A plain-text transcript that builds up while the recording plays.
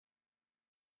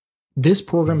This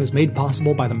program is made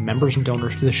possible by the members and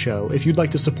donors to the show. If you'd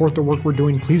like to support the work we're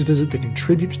doing, please visit the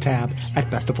Contribute tab at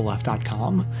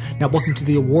bestoftheleft.com. Now, welcome to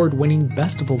the award-winning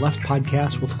Best of the Left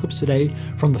podcast with clips today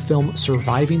from the film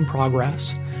Surviving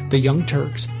Progress, The Young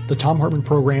Turks, The Thom Hartmann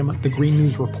Program, The Green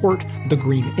News Report, The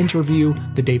Green Interview,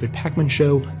 The David Pakman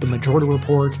Show, The Majority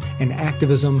Report, and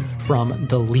activism from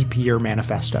the Leap Year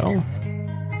Manifesto.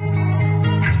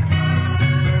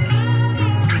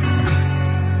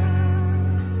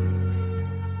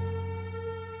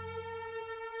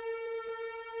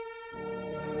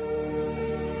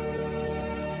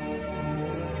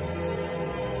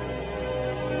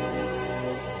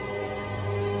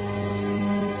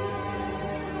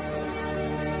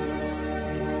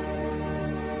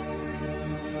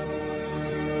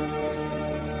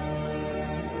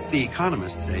 The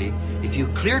economists say if you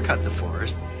clear cut the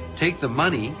forest, take the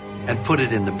money and put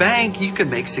it in the bank, you can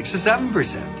make 6 or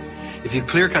 7%. If you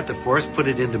clear cut the forest, put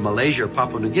it into Malaysia or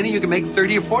Papua New Guinea, you can make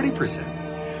 30 or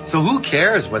 40%. So who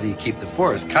cares whether you keep the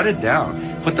forest? Cut it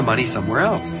down, put the money somewhere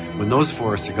else. When those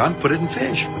forests are gone, put it in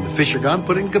fish. When the fish are gone,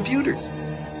 put it in computers.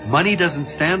 Money doesn't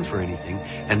stand for anything,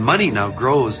 and money now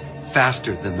grows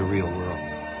faster than the real world.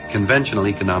 Conventional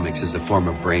economics is a form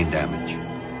of brain damage.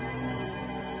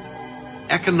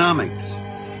 Economics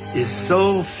is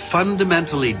so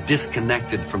fundamentally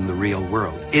disconnected from the real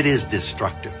world. It is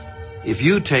destructive. If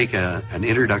you take an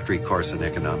introductory course in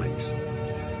economics,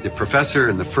 the professor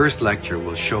in the first lecture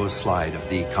will show a slide of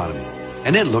the economy.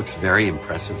 And it looks very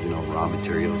impressive, raw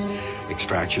materials,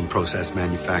 extraction, process,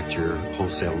 manufacture,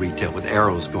 wholesale, retail, with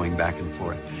arrows going back and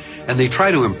forth. And they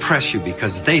try to impress you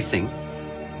because they think,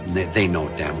 they know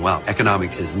damn well,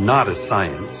 economics is not a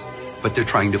science, but they're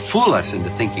trying to fool us into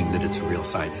thinking that it's a real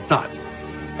science. It's not.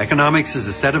 Economics is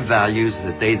a set of values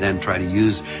that they then try to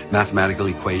use mathematical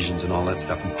equations and all that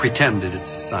stuff and pretend that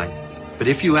it's a science. But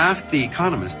if you ask the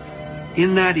economist,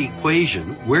 in that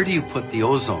equation, where do you put the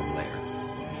ozone layer?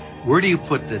 Where do you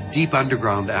put the deep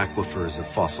underground aquifers of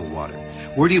fossil water?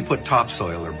 Where do you put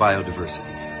topsoil or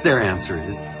biodiversity? Their answer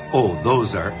is, oh,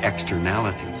 those are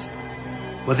externalities.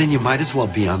 Well, then you might as well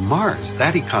be on Mars.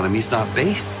 That economy is not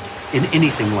based in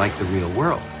anything like the real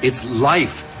world. It's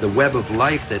life, the web of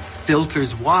life that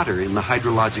filters water in the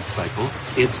hydrologic cycle.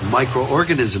 It's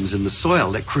microorganisms in the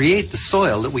soil that create the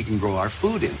soil that we can grow our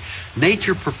food in.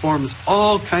 Nature performs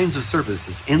all kinds of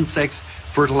services. Insects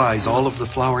fertilize all of the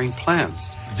flowering plants.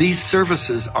 These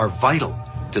services are vital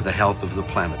to the health of the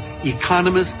planet.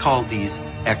 Economists call these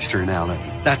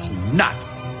externalities. That's not.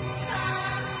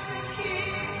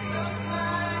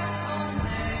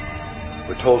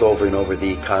 We're told over and over the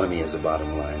economy is the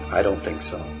bottom line. I don't think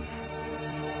so.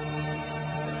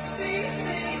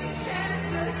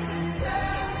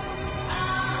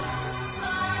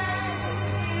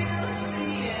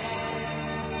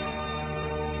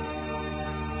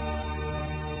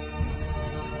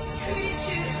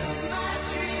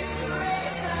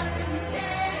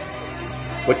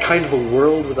 What kind of a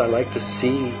world would I like to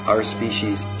see our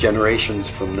species generations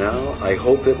from now? I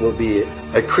hope it will be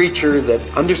a creature that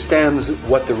understands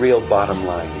what the real bottom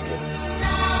line is.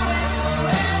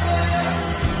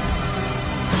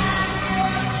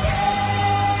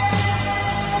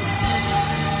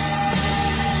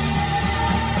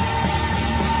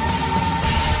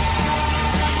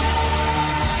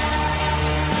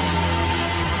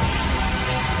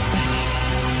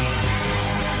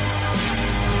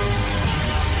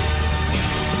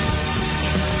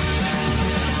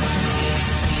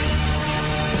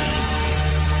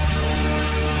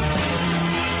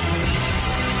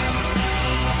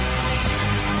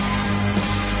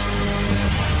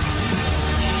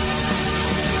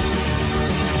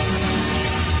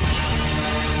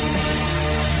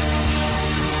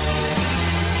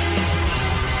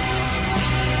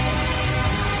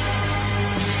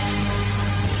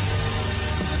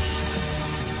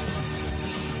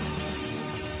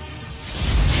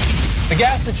 The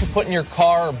gas that you put in your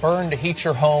car or burn to heat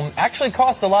your home actually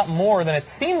costs a lot more than it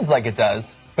seems like it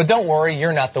does. But don't worry,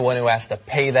 you're not the one who has to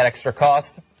pay that extra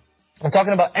cost. I'm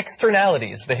talking about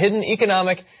externalities, the hidden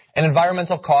economic and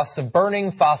environmental costs of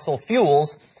burning fossil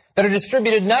fuels that are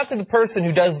distributed not to the person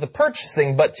who does the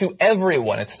purchasing, but to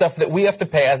everyone. It's stuff that we have to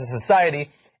pay as a society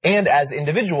and as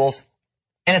individuals,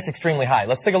 and it's extremely high.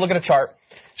 Let's take a look at a chart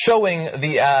showing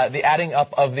the adding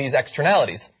up of these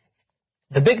externalities.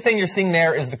 The big thing you're seeing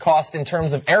there is the cost in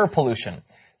terms of air pollution.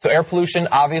 So air pollution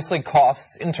obviously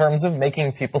costs in terms of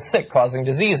making people sick, causing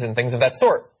disease and things of that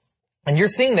sort. And you're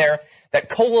seeing there that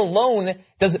coal alone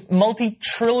does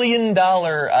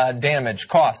multi-trillion-dollar damage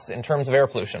costs in terms of air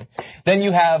pollution. Then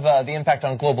you have the impact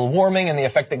on global warming and the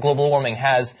effect that global warming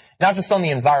has not just on the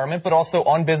environment but also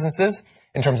on businesses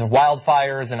in terms of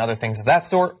wildfires and other things of that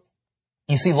sort.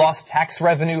 You see lost tax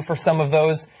revenue for some of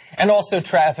those, and also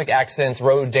traffic accidents,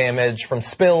 road damage from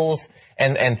spills,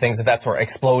 and things of that sort,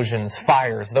 explosions,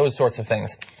 fires, those sorts of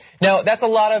things. Now, that's a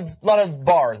lot of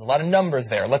bars, a lot of numbers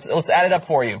there. Let's add it up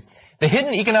for you. The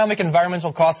hidden economic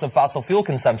environmental costs of fossil fuel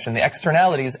consumption, the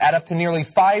externalities, add up to nearly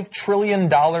 $5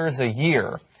 trillion a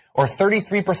year, or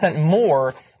 33%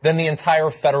 more than the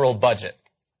entire federal budget.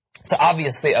 So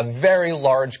obviously a very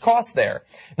large cost there.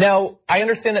 Now, I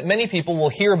understand that many people will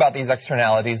hear about these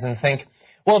externalities and think,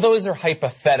 well, those are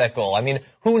hypothetical. I mean,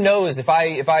 who knows if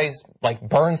I like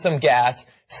burn some gas,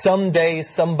 someday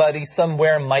somebody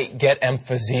somewhere might get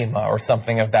emphysema or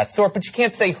something of that sort, but you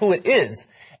can't say who it is.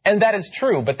 And that is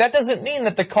true, but that doesn't mean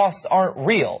that the costs aren't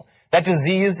real. That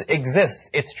disease exists.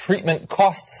 Its treatment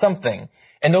costs something.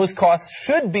 And those costs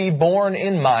should be borne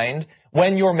in mind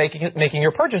when you're making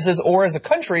your purchases, or as a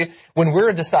country, when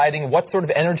we're deciding what sort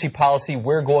of energy policy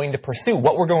we're going to pursue,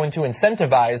 what we're going to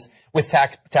incentivize with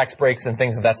tax breaks and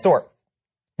things of that sort.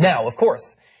 Now, of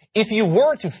course, if you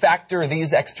were to factor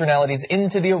these externalities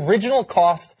into the original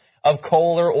cost of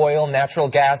coal or oil, natural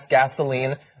gas,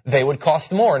 gasoline, they would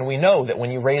cost more. And we know that when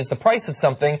you raise the price of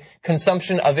something,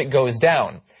 consumption of it goes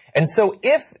down. And so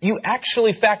if you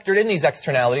actually factored in these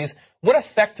externalities, what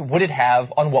effect would it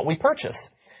have on what we purchase?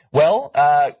 Well,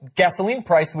 gasoline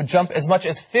price would jump as much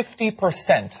as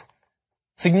 50%.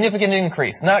 Significant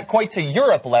increase. Not quite to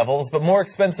Europe levels, but more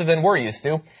expensive than we're used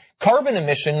to. Carbon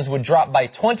emissions would drop by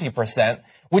 20%,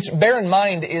 which, bear in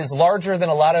mind, is larger than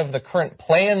a lot of the current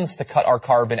plans to cut our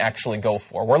carbon actually go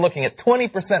for. We're looking at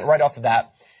 20% right off of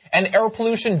that. And air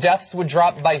pollution deaths would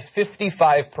drop by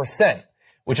 55%,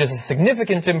 which is a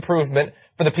significant improvement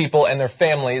for the people and their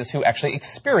families who actually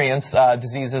experience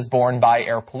diseases borne by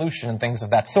air pollution and things of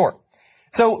that sort.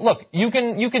 So, look, you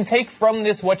can take from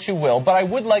this what you will, but I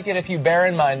would like it if you bear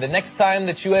in mind the next time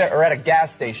that you are at a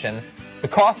gas station, the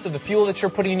cost of the fuel that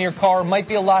you're putting in your car might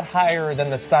be a lot higher than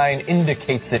the sign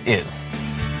indicates it is.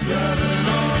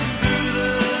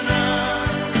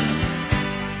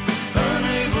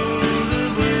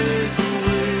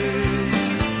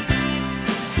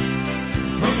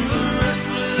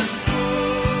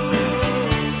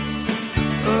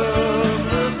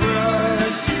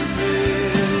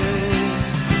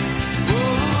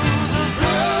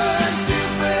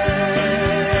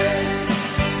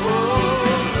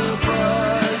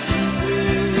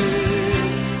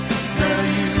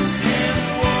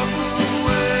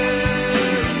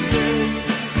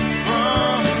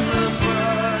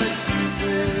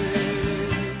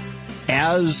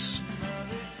 As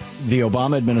the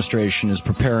Obama administration is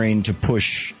preparing to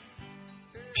push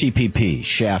TPP,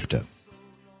 SHAFTA,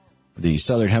 the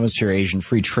Southern Hemisphere Asian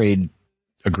Free Trade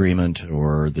Agreement,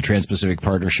 or the Trans-Pacific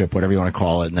Partnership, whatever you want to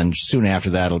call it, and then soon after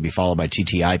that it'll be followed by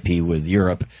TTIP with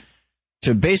Europe,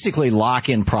 to basically lock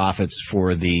in profits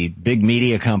for the big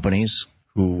media companies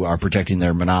who are protecting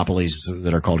their monopolies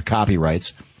that are called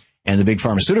copyrights, and the big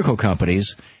pharmaceutical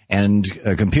companies and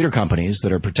computer companies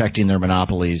that are protecting their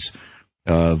monopolies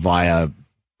via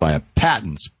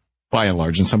patents, by and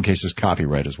large, in some cases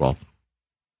copyright as well.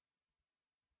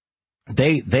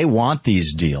 They want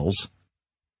these deals,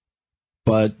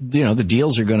 but the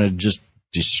deals are going to just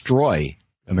destroy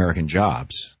American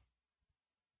jobs.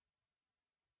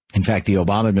 In fact, the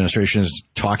Obama administration is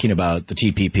talking about the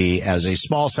TPP as a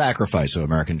small sacrifice of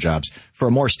American jobs for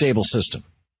a more stable system.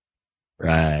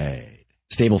 Right.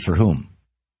 Stable for whom?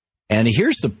 And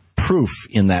here's the proof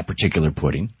in that particular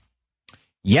pudding.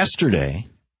 Yesterday,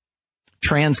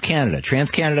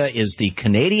 TransCanada is the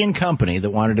Canadian company that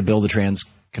wanted to build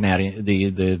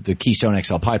the Keystone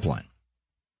XL pipeline.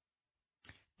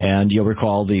 And you'll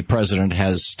recall the president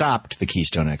has stopped the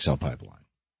Keystone XL pipeline.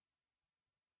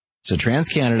 So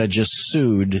TransCanada just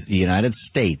sued the United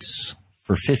States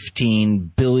for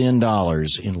 $15 billion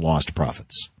in lost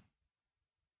profits.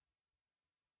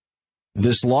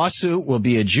 This lawsuit will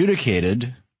be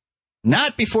adjudicated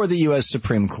not before the U.S.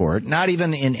 Supreme Court, not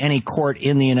even in any court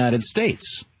in the United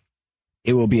States.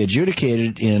 It will be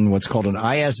adjudicated in what's called an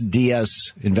ISDS,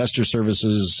 Investor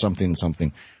Services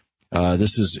something.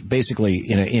 This is basically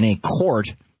in a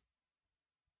court.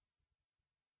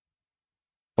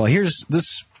 Well, here's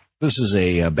this. This is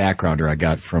a backgrounder I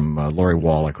got from Lori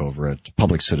Wallach over at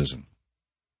Public Citizen.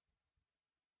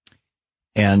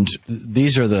 And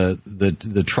these are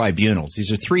the tribunals.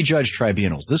 These are 3-judge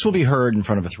tribunals. This will be heard in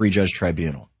front of a 3-judge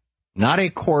tribunal, not a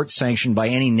court sanctioned by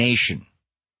any nation.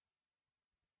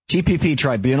 TPP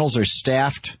tribunals are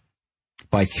staffed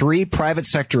by 3 private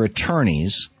sector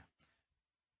attorneys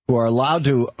who are allowed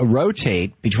to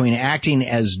rotate between acting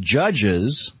as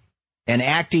judges and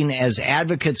acting as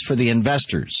advocates for the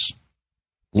investors.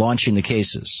 launching the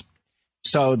cases.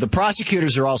 So the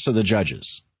prosecutors are also the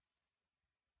judges.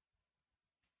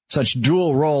 Such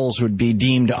dual roles would be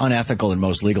deemed unethical in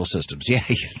most legal systems. Yeah,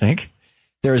 you think?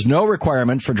 There is no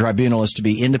requirement for tribunals to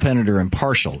be independent or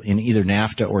impartial in either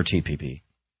NAFTA or TPP.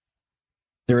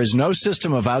 There is no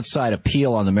system of outside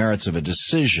appeal on the merits of a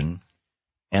decision,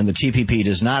 and the TPP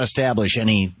does not establish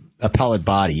any appellate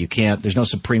body. There's no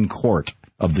Supreme Court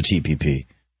of the TPP.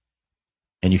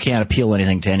 And you can't appeal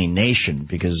anything to any nation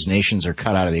because nations are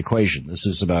cut out of the equation. This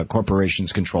is about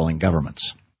corporations controlling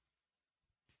governments.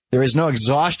 There is no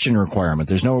exhaustion requirement.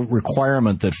 There's no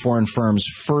requirement that foreign firms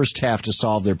first have to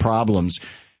solve their problems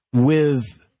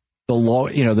with the law,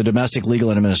 the domestic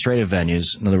legal and administrative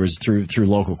venues. In other words, through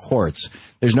local courts.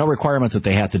 There's no requirement that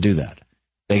they have to do that.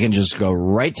 They can just go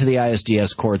right to the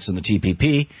ISDS courts and the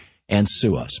TPP and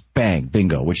sue us. Bang,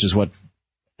 bingo, which is what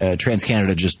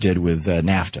TransCanada just did with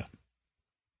NAFTA.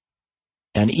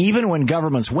 And even when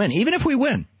governments win, even if we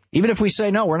win, even if we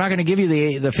say, no, we're not going to give you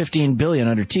the $15 billion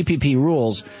under TPP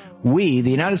rules, we, the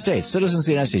United States, citizens of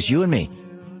the United States, you and me,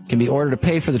 can be ordered to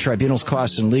pay for the tribunal's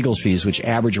costs and legal fees, which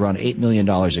average around $8 million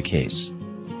a case.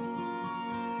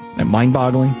 Isn't that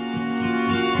mind-boggling?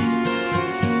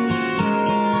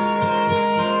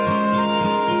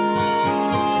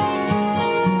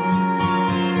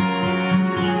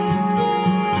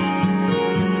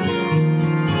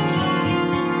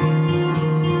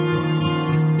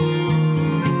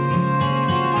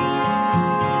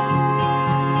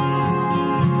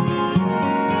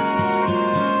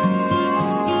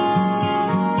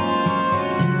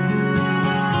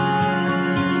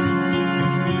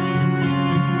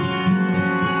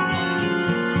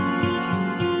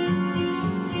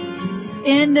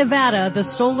 In Nevada, the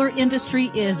solar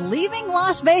industry is leaving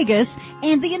Las Vegas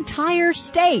and the entire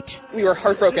state. We were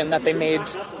heartbroken that they made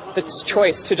the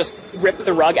choice to just rip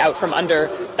the rug out from under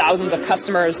thousands of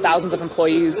customers, thousands of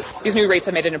employees. These new rates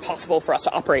have made it impossible for us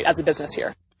to operate as a business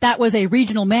here. That was a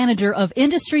regional manager of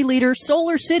industry leader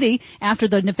Solar City after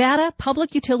the Nevada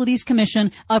Public Utilities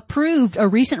Commission approved a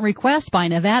recent request by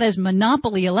Nevada's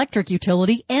monopoly electric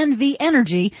utility, NV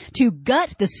Energy, to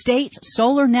gut the state's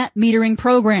solar net metering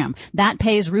program. That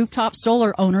pays rooftop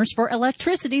solar owners for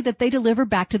electricity that they deliver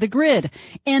back to the grid.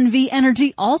 NV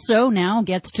Energy also now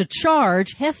gets to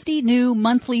charge hefty new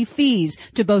monthly fees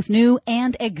to both new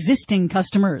and existing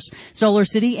customers. Solar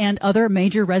City and other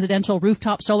major residential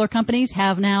rooftop solar companies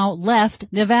have now left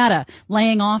Nevada,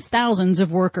 laying off thousands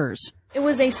of workers. It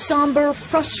was a somber,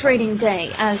 frustrating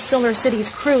day as Solar City's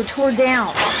crew tore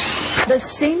down the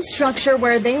same structure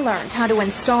where they learned how to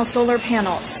install solar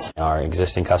panels. Our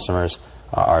existing customers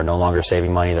are no longer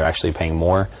saving money. They're actually paying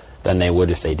more than they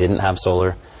would if they didn't have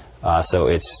solar. So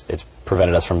it's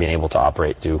prevented us from being able to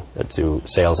operate to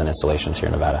sales and installations here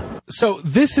in Nevada. So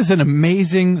this is an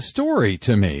amazing story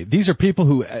to me. These are people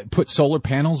who put solar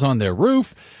panels on their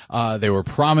roof. They were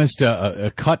promised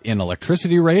a cut in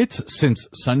electricity rates since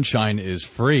sunshine is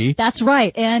free. That's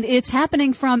right, and it's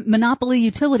happening from monopoly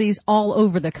utilities all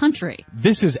over the country.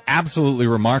 This is absolutely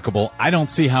remarkable. I don't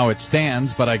see how it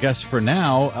stands, but I guess for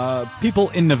now, people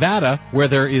in Nevada, where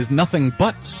there is nothing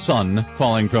but sun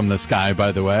falling from the sky,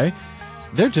 by the way,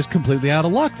 they're just completely out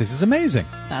of luck. This is amazing.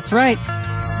 That's right.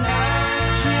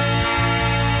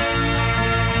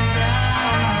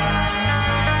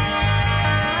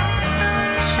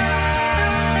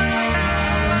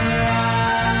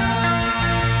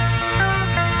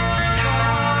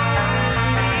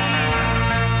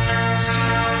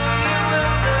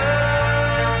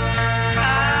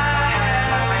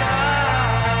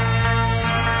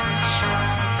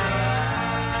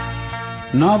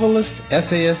 Novelist,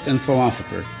 essayist, and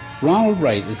philosopher, Ronald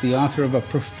Wright is the author of a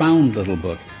profound little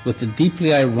book with the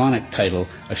deeply ironic title,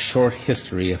 A Short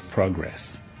History of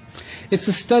Progress. It's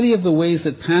a study of the ways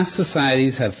that past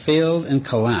societies have failed and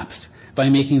collapsed by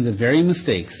making the very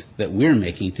mistakes that we're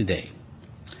making today.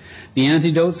 The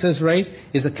antidote, says Wright,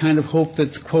 is a kind of hope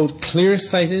that's, quote,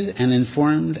 clear-sighted and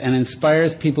informed and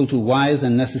inspires people to wise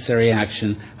and necessary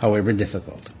action, however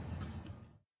difficult.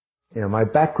 My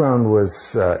background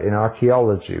was in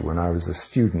archaeology when I was a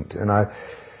student, and I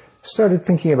started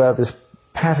thinking about this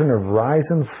pattern of rise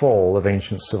and fall of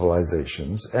ancient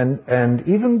civilizations, and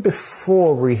even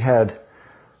before we had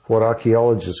what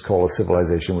archaeologists call a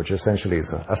civilization, which essentially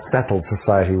is a settled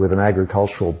society with an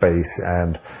agricultural base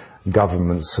and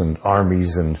governments and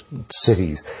armies and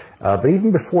cities. But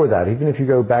even before that, even if you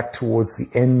go back towards the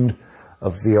end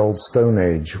of the Old Stone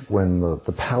Age, when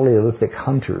the Paleolithic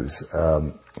hunters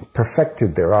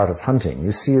perfected their art of hunting,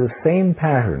 you see the same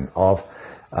pattern of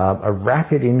a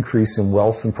rapid increase in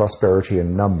wealth and prosperity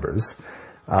and numbers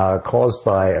caused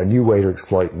by a new way to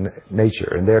exploit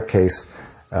nature. In their case,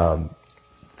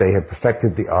 They had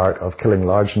perfected the art of killing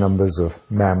large numbers of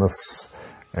mammoths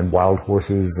and wild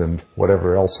horses and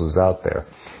whatever else was out there.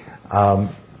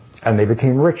 And they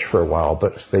became rich for a while,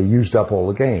 but they used up all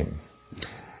the game.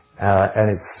 And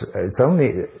it's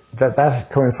only that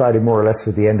coincided more or less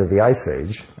with the end of the Ice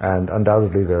Age, and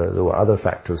undoubtedly there were other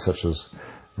factors such as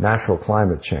natural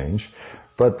climate change.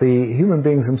 But the human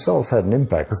beings themselves had an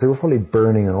impact, because they were probably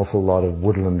burning an awful lot of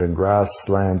woodland and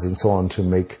grasslands and so on to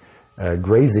make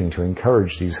grazing, to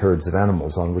encourage these herds of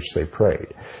animals on which they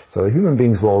preyed. So the human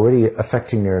beings were already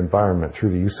affecting their environment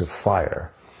through the use of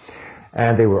fire.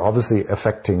 And they were obviously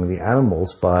affecting the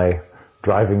animals by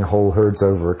driving whole herds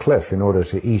over a cliff in order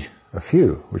to eat a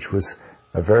few, which was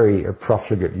a very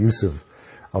profligate use of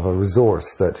a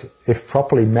resource that, if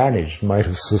properly managed, might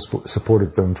have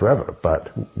supported them forever,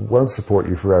 but won't support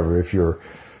you forever if you're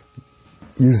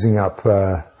using up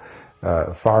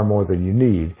far more than you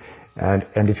need,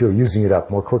 and if you're using it up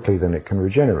more quickly than it can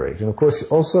regenerate. And of course,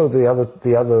 also the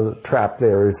other trap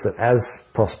there is that as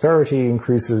prosperity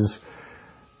increases,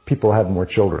 people have more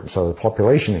children, so the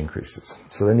population increases.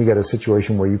 So then you get a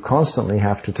situation where you constantly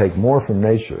have to take more from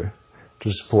nature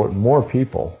to support more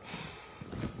people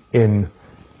in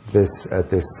this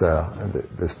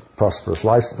prosperous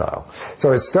lifestyle.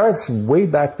 So it starts way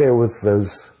back there with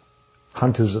those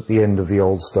hunters at the end of the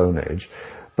old Stone Age,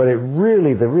 but the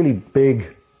really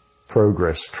big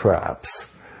progress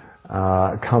traps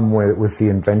come with the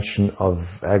invention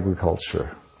of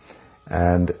agriculture.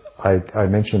 And I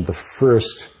mentioned the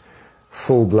first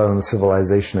full-blown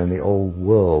civilization in the old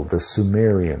world, the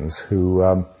Sumerians,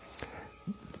 who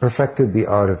perfected the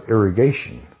art of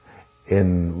irrigation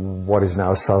in what is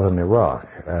now southern Iraq.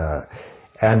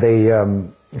 And they,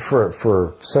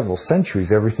 for several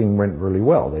centuries, everything went really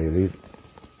well.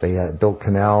 They had built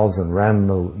canals and ran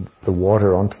the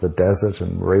water onto the desert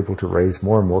and were able to raise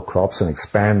more and more crops and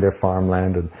expand their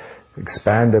farmland and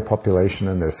expand their population,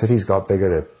 and their cities got bigger,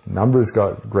 their numbers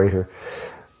got greater.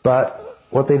 But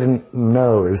what they didn't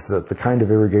know is that the kind of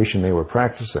irrigation they were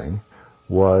practicing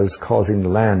was causing the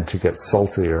land to get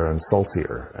saltier and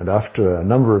saltier. And after a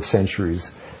number of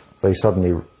centuries, they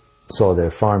suddenly saw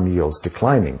their farm yields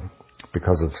declining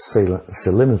because of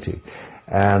salinity.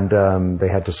 And they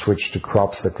had to switch to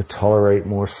crops that could tolerate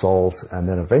more salt. And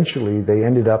then eventually they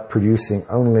ended up producing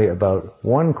only about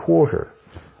 1/4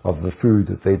 of the food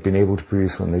that they'd been able to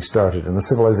produce when they started. And the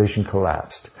civilization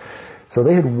collapsed. So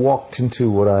they had walked into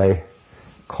what I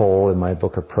call in my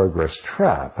book a progress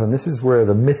trap, and this is where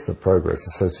the myth of progress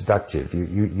is so seductive.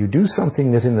 You do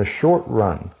something that in the short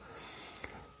run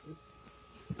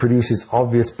produces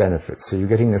obvious benefits, so you're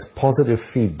getting this positive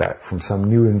feedback from some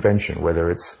new invention, whether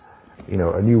it's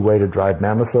a new way to drive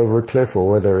mammoths over a cliff, or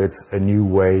whether it's a new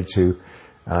way to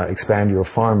expand your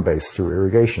farm base through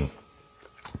irrigation.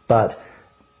 But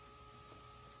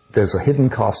there's a hidden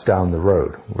cost down the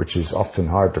road, which is often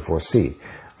hard to foresee.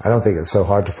 I don't think it's so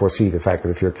hard to foresee the fact that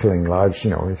if you're killing if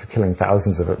you're killing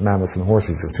thousands of mammoths and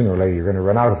horses, that sooner or later you're going to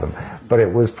run out of them. But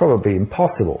it was probably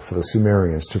impossible for the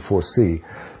Sumerians to foresee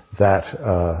that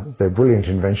their brilliant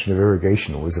invention of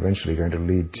irrigation was eventually going to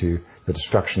lead to the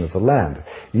destruction of the land.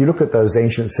 You look at those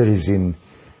ancient cities in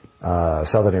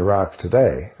southern Iraq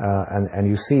today, and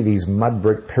you see these mud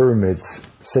brick pyramids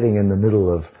sitting in the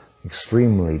middle of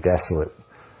extremely desolate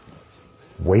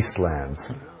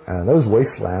wastelands. And those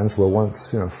wastelands were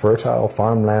once, fertile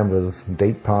farmland with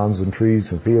date palms and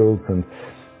trees and fields, and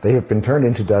they have been turned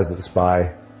into deserts by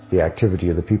the activity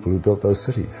of the people who built those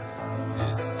cities.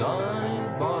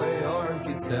 Designed by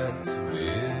architects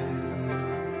with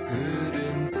good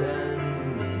intention.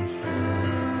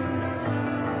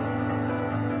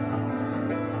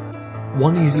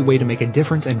 One easy way to make a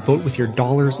difference and vote with your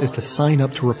dollars is to sign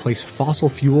up to replace fossil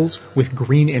fuels with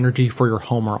green energy for your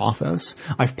home or office.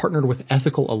 I've partnered with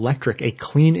Ethical Electric, a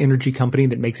clean energy company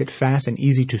that makes it fast and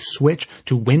easy to switch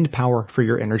to wind power for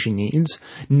your energy needs.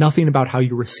 Nothing about how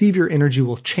you receive your energy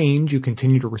will change. You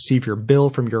continue to receive your bill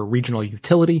from your regional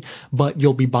utility, but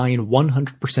you'll be buying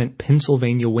 100%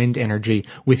 Pennsylvania wind energy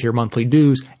with your monthly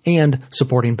dues and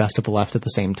supporting Best of the Left at the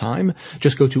same time.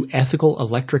 Just go to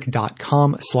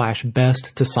ethicalelectric.com/best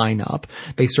to sign up.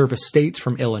 They service states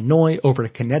from Illinois over to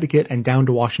Connecticut and down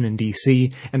to Washington,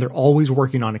 D.C., and they're always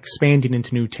working on expanding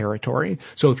into new territory.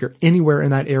 So if you're anywhere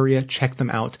in that area, check them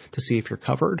out to see if you're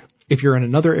covered. If you're in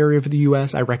another area of the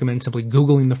U.S., I recommend simply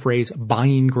Googling the phrase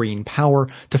buying green power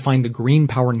to find the Green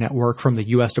Power Network from the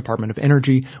U.S. Department of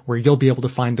Energy, where you'll be able to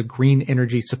find the green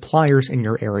energy suppliers in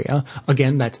your area.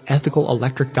 Again, that's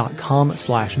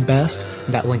ethicalelectric.com/best.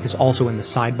 That link is also in the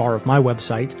sidebar of my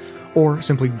website. Or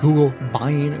simply Google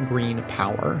buying green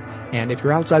power. And if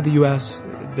you're outside the U.S.,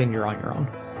 then you're on your own.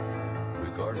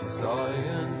 Regarding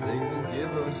science, they will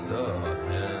give us a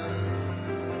hand.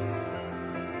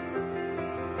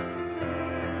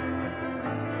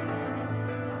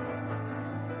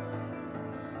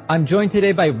 I'm joined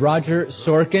today by Roger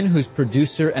Sorkin, who's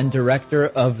producer and director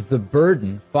of The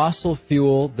Burden, Fossil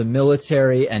Fuel, the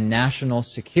Military, and National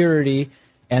Security,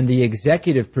 and the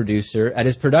executive producer at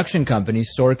his production company,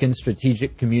 Sorkin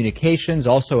Strategic Communications,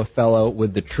 also a fellow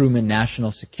with the Truman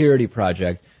National Security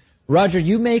Project. Roger,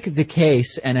 you make the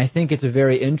case, and I think it's a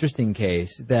very interesting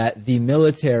case, that the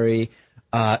military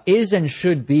is and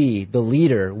should be the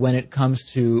leader when it comes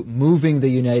to moving the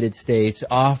United States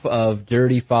off of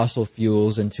dirty fossil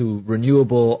fuels and to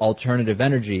renewable alternative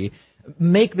energy.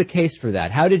 Make the case for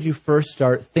that. How did you first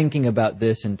start thinking about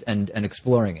this and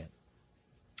exploring it?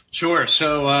 Sure.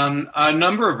 So a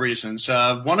number of reasons,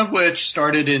 one of which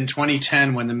started in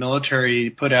 2010 when the military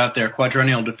put out their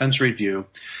Quadrennial Defense Review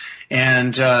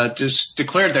and just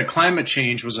declared that climate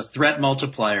change was a threat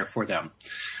multiplier for them.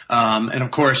 And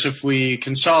of course, if we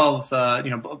can solve,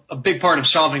 a big part of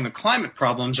solving the climate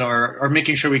problems are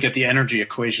making sure we get the energy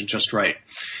equation just right.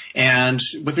 And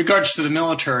with regards to the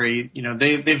military,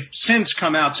 they've since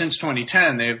come out since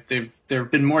 2010. There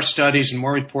have been more studies and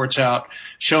more reports out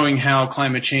showing how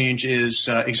climate change is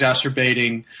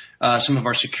exacerbating some of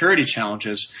our security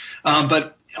challenges.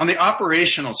 But on the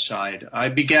operational side, I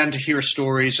began to hear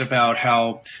stories about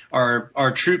how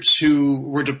our troops who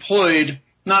were deployed,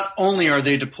 not only are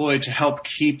they deployed to help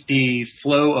keep the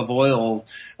flow of oil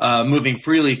moving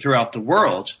freely throughout the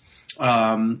world,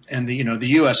 and the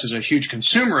U.S. is a huge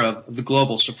consumer of the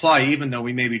global supply. Even though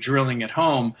we may be drilling at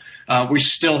home, we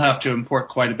still have to import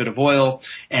quite a bit of oil,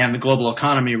 and the global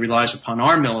economy relies upon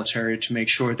our military to make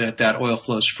sure that oil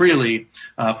flows freely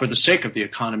for the sake of the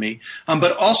economy.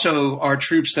 But also our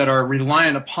troops that are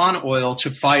reliant upon oil to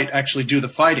fight actually do the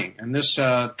fighting, and this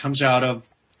comes out of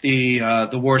the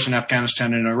wars in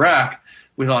Afghanistan and Iraq.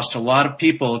 We lost a lot of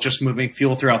people just moving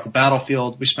fuel throughout the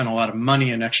battlefield. We spent a lot of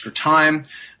money and extra time,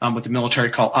 what the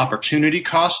military call opportunity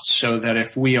costs, so that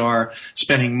if we are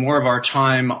spending more of our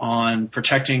time on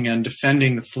protecting and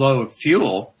defending the flow of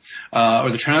fuel, or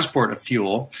the transport of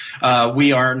fuel,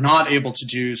 we are not able to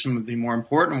do some of the more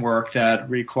important work that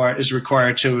is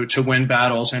required to win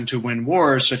battles and to win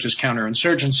wars, such as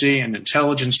counterinsurgency and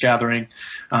intelligence gathering.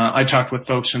 I talked with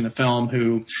folks in the film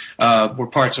who were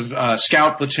parts of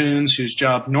scout platoons whose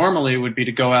job normally would be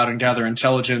to go out and gather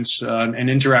intelligence and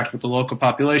interact with the local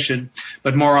population,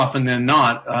 but more often than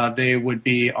not, they would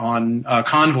be on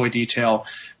convoy detail,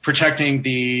 protecting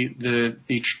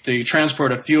the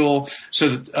transport of fuel, so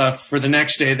that for the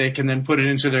next day they can then put it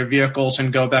into their vehicles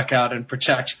and go back out and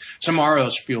protect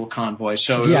tomorrow's fuel convoy.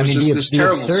 So it was this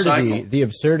terrible cycle. The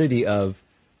absurdity of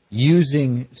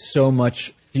using so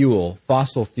much fuel,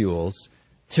 fossil fuels,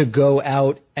 to go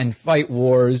out and fight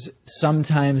wars,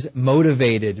 sometimes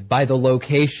motivated by the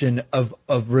location of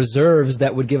reserves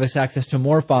that would give us access to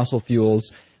more fossil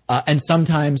fuels, and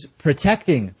sometimes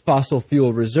protecting fossil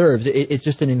fuel reserves. It's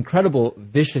just an incredible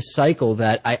vicious cycle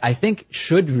that I think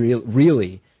should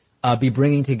really be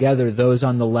bringing together those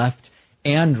on the left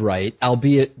and right,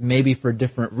 albeit maybe for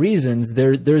different reasons.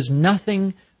 There's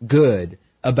nothing good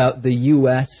about the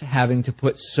U.S. having to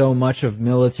put so much of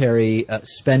military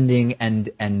spending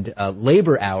and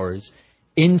labor hours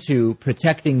into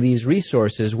protecting these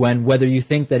resources, when whether you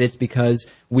think that it's because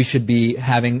we should be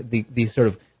having the sort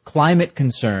of climate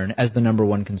concern as the number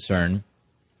one concern,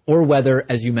 or whether,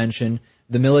 as you mentioned,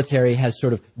 the military has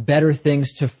sort of better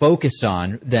things to focus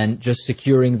on than just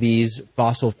securing these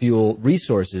fossil fuel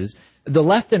resources, the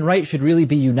left and right should really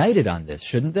be united on this,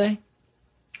 shouldn't they?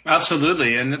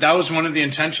 Absolutely, and that was one of the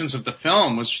intentions of the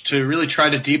film, was to really try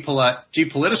to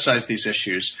depoliticize these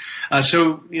issues.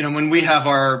 So, when we have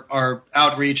our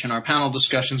outreach and our panel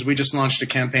discussions, we just launched a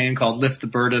campaign called Lift the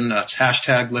Burden. It's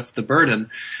hashtag Lift the Burden.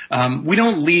 We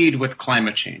don't lead with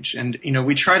climate change, and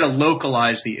we try to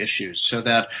localize the issues so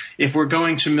that if we're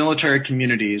going to military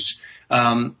communities,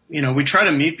 we try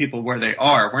to meet people where they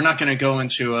are. We're not going to go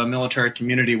into a military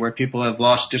community where people have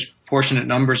lost disproportionate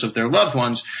numbers of their loved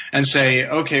ones and say,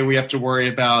 okay, we have to worry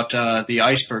about the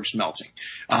icebergs melting.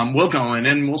 We'll go in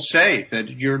and we'll say that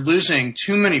you're losing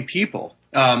too many people.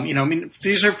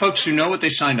 These are folks who know what they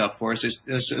signed up for.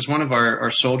 As one of our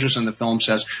soldiers in the film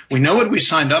says, we know what we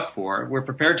signed up for. We're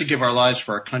prepared to give our lives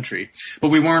for our country, but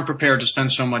we weren't prepared to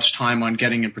spend so much time on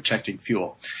getting and protecting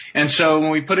fuel. And so when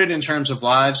we put it in terms of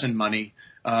lives and money,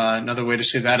 another way to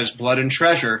say that is blood and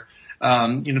treasure.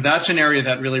 That's an area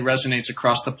that really resonates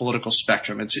across the political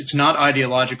spectrum. It's not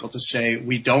ideological to say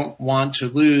we don't want to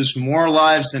lose more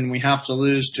lives than we have to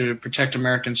lose to protect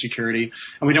American security,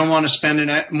 and we don't want to spend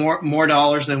more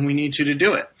dollars than we need to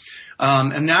do it.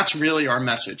 And that's really our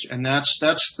message, and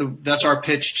that's our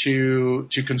pitch to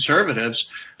conservatives.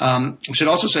 I should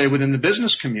also say within the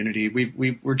business community,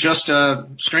 we were just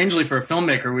strangely for a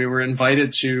filmmaker, we were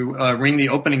invited to ring the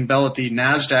opening bell at the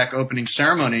NASDAQ opening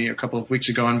ceremony a couple of weeks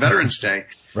ago on Veterans Day.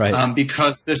 Right.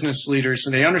 Because business leaders,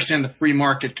 and they understand the free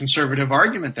market conservative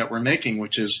argument that we're making,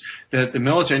 which is that the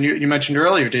military, and you mentioned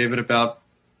earlier, David, about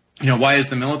why is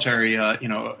the military,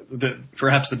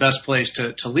 perhaps the best place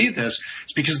to lead this?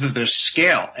 It's because of their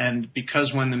scale, and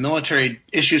because when the military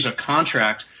issues a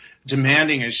contract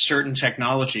demanding a certain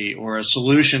technology or a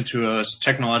solution to a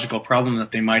technological problem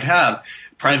that they might have,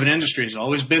 private industry has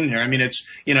always been there. I mean, it's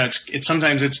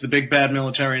sometimes it's the big bad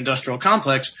military industrial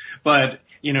complex, but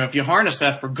if you harness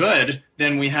that for good,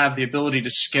 then we have the ability to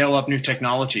scale up new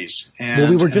technologies. And,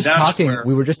 we were just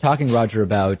talking, Roger,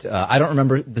 about, I don't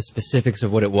remember the specifics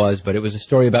of what it was, but it was a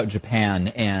story about Japan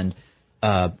and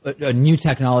a new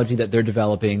technology that they're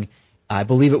developing. I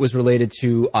believe it was related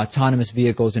to autonomous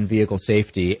vehicles and vehicle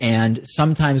safety. And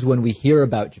sometimes when we hear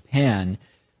about Japan,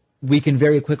 we can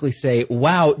very quickly say,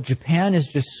 wow, Japan is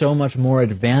just so much more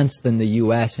advanced than the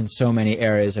U.S. in so many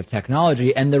areas of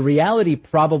technology. And the reality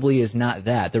probably is not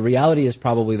that. The reality is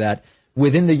probably that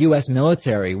within the U.S.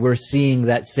 military, we're seeing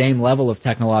that same level of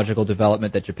technological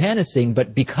development that Japan is seeing.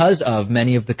 But because of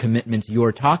many of the commitments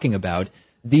you're talking about,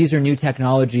 these are new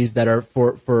technologies that are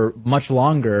for much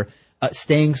longer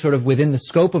staying sort of within the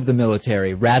scope of the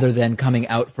military rather than coming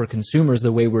out for consumers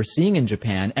the way we're seeing in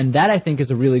Japan. And that, I think,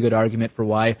 is a really good argument for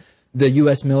why the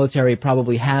U.S. military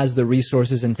probably has the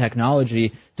resources and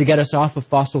technology to get us off of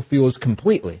fossil fuels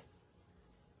completely.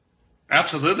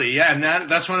 Absolutely, yeah, and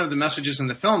that's one of the messages in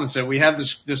the film is that we have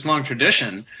this long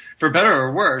tradition, for better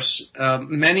or worse.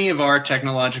 Many of our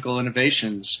technological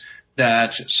innovations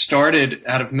that started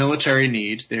out of military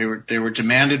need. They were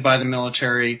demanded by the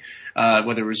military,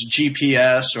 whether it was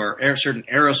GPS or certain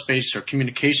aerospace or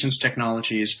communications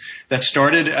technologies that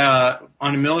started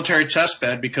on a military test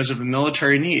bed because of a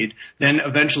military need, then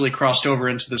eventually crossed over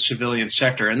into the civilian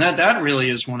sector. And that really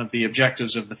is one of the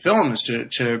objectives of the film, is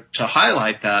to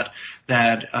highlight that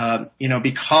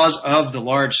because of the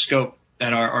large scope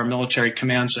that our military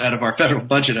commands out of our federal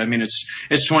budget. I mean, it's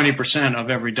 20% of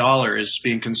every dollar is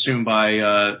being consumed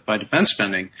by defense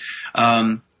spending.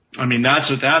 I mean,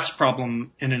 that's a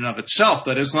problem in and of itself.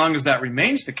 But as long as that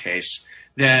remains the case,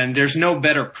 then there's no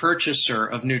better purchaser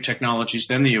of new technologies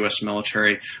than the U.S.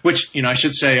 military, which, I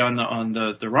should say on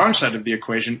the wrong side of the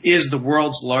equation, is the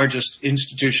world's largest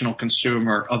institutional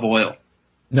consumer of oil.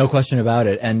 No question about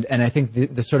it. And I think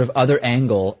the sort of other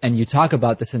angle, and you talk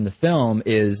about this in the film,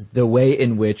 is the way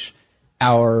in which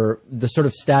the sort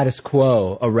of status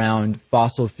quo around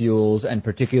fossil fuels and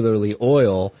particularly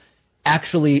oil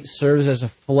actually serves as a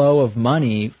flow of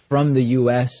money from the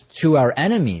U.S. to our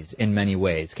enemies in many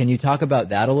ways. Can you talk about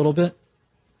that a little bit?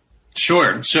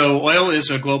 Sure. So oil is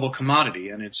a global commodity,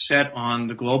 and it's set on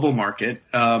the global market.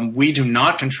 We do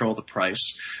not control the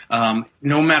price.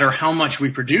 No matter how much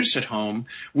we produce at home,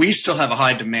 we still have a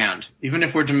high demand. Even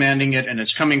if we're demanding it and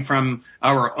it's coming from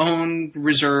our own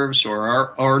reserves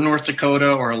or North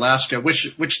Dakota or Alaska,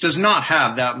 which does not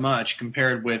have that much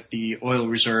compared with the oil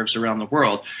reserves around the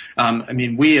world. I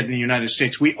mean, we in the United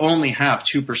States, we only have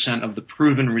 2% of the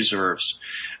proven reserves.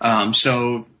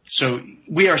 So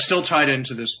we are still tied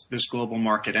into this global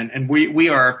market, and we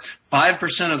are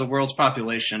 5% of the world's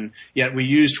population, yet we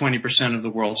use 20% of the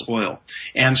world's oil.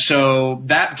 And so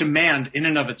that demand in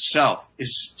and of itself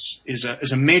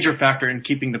is a major factor in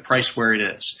keeping the price where it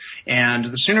is. And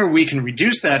the sooner we can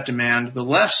reduce that demand, the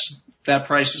less that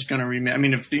price is going to remain. I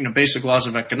mean, if, basic laws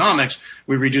of economics,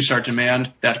 we reduce our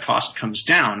demand, that cost comes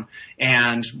down.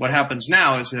 And what happens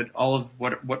now is that all of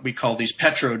what we call these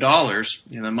petrodollars,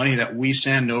 the money that we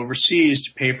send overseas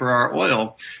to pay for our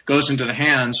oil, goes into the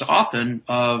hands often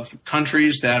of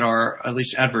countries that are at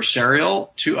least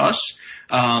adversarial to us.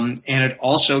 And it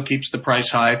also keeps the price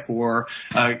high for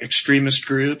extremist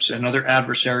groups and other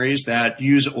adversaries that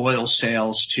use oil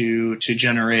sales to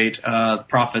generate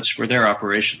profits for their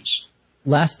operations.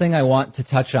 Last thing I want to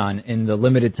touch on in the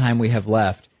limited time we have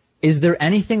left, is there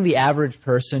anything the average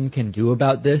person can do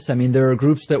about this? I mean, there are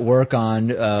groups that work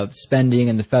on spending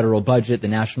in the federal budget. The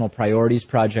National Priorities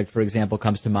Project, for example,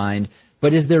 comes to mind.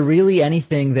 But is there really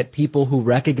anything that people who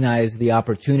recognize the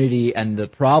opportunity and the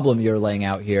problem you're laying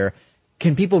out here,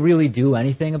 can people really do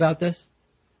anything about this?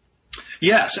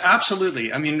 Yes,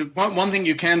 absolutely. I mean, one thing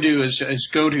you can do is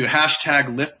go to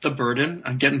hashtag lift the burden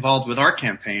and get involved with our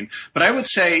campaign. But I would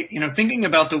say, thinking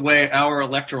about the way our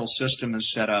electoral system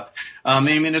is set up, I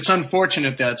mean, it's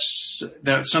unfortunate that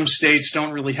some states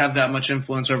don't really have that much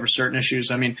influence over certain issues.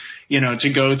 I mean, to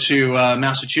go to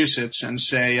Massachusetts and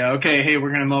say, okay, hey, we're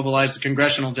going to mobilize the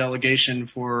congressional delegation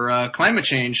for climate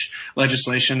change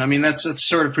legislation. I mean, that's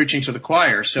sort of preaching to the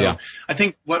choir. So yeah. I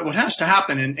think what has to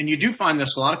happen, and you do find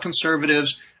this, a lot of conservatives,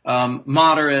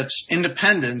 moderates,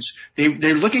 independents,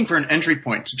 they're looking for an entry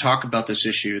point to talk about this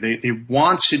issue. They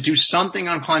want to do something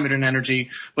on climate and energy,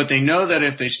 but they know that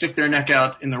if they stick their neck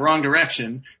out in the wrong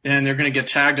direction, then they're going to get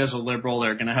tagged as a liberal.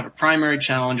 They're going to have a primary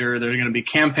challenger. There's going to be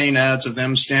campaign ads of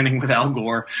them standing with Al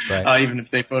Gore, right. Even if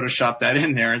they Photoshop that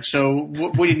in there. And so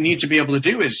what you need to be able to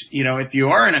do is, if you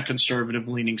are in a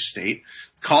conservative-leaning state,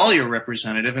 call your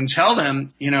representative and tell them,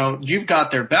 you've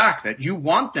got their back, that you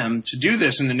want them to do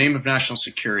this in the name of national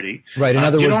security. Right. In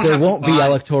other words, there won't be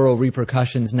electoral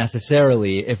repercussions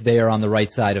necessarily if they are on the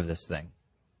right side of this thing.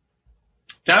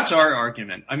 That's our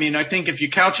argument. I mean, I think if you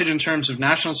couch it in terms of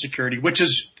national security, which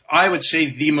is, I would say,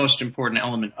 the most important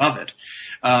element of it,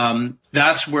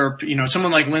 that's where,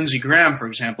 someone like Lindsey Graham, for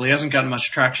example, he hasn't gotten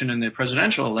much traction in the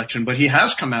presidential election, but he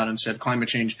has come out and said climate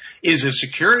change is a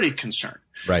security concern.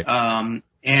 Right.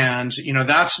 And,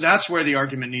 that's where the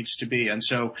argument needs to be. And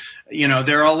so,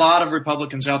 there are a lot of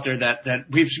Republicans out there that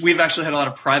we've actually had a lot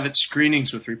of private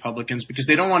screenings with Republicans because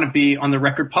they don't want to be on the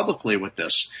record publicly with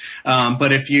this.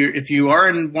 But if you are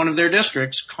in one of their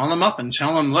districts, call them up and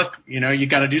tell them, look, you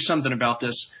got to do something about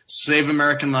this. Save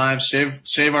American lives,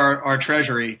 save our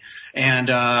treasury and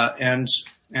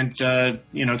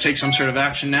take some sort of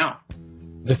action now.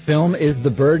 The film is The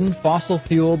Burden, Fossil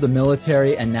Fuel, the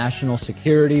Military, and National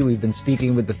Security. We've been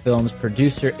speaking with the film's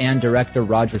producer and director,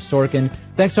 Roger Sorkin.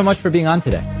 Thanks so much for being on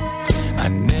today. I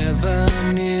never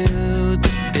knew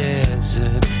the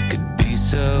desert could be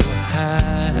so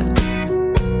hot.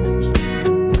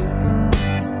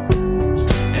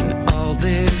 And all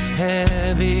this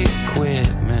heavy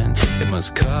equipment, it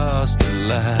must cost a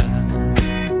lot.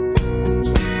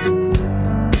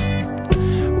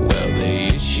 Well, they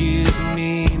issued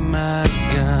me my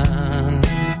gun,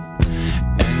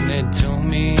 and they told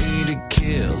me to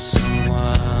kill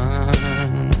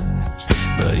someone,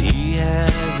 but he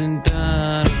hasn't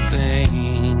done a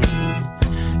thing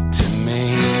to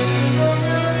me.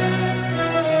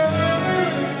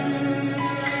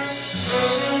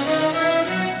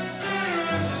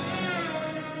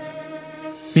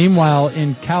 Meanwhile,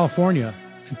 in California,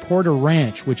 in Porter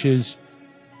Ranch, which is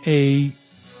a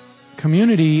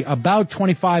community about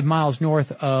 25 miles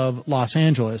north of Los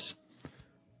Angeles,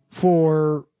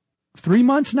 for 3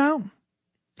 months now,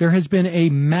 there has been a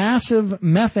massive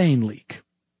methane leak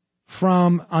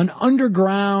from an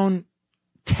underground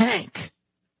tank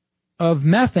of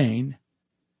methane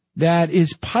that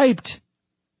is piped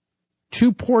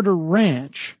to Porter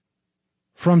Ranch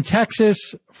from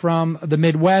Texas, from the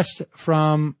Midwest,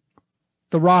 from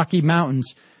the Rocky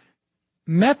Mountains.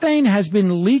 Methane has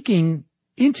been leaking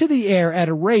into the air at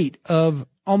a rate of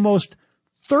almost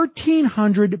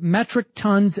 1,300 metric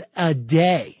tons a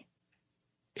day.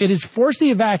 It has forced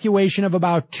the evacuation of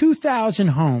about 2,000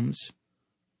 homes,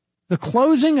 the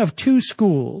closing of 2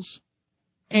 schools,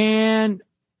 and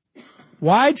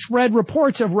widespread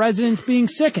reports of residents being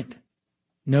sickened.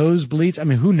 Nosebleeds,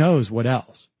 who knows what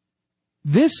else.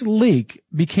 This leak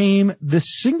became the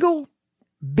single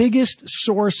biggest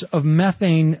source of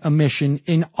methane emission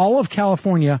in all of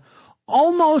California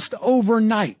almost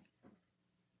overnight.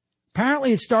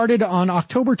 Apparently it started on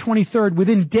October 23rd.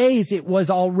 Within days, it was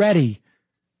already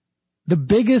the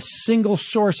biggest single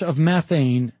source of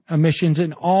methane emissions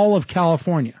in all of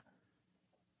California.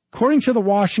 According to the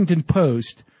Washington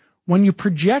Post, when you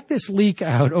project this leak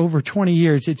out over 20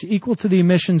 years, it's equal to the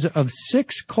emissions of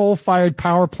 6 coal-fired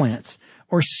power plants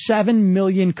or 7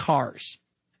 million cars.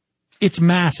 It's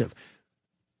massive.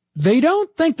 They don't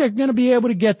think they're going to be able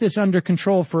to get this under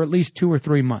control for at least 2 or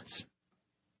 3 months.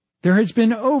 There has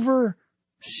been over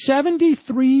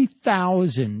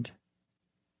 73,000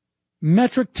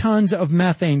 metric tons of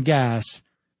methane gas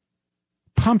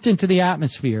pumped into the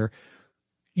atmosphere.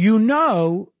 You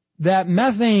know that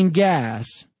methane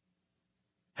gas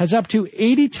has up to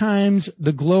 80 times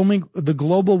the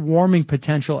global warming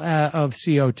potential of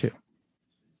CO2.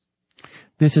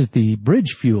 This is the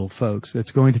bridge fuel, folks,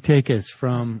 that's going to take us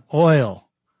from oil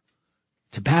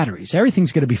to batteries.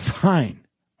 Everything's going to be fine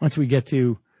once we get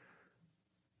to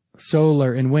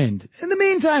solar and wind. In the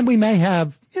meantime, we may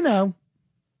have,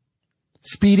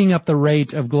 speeding up the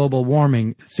rate of global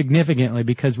warming significantly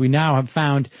because we now have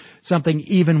found something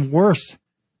even worse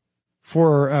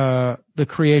for the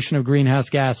creation of greenhouse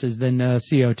gases than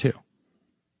CO2.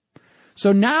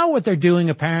 So now what they're doing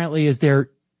apparently is they're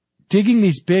digging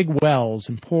these big wells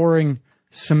and pouring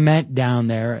cement down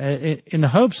there in the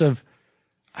hopes of,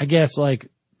 I guess, like,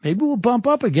 maybe we'll bump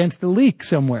up against the leak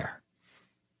somewhere.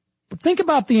 But think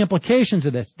about the implications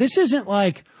of this. This isn't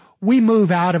like we move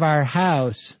out of our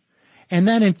house and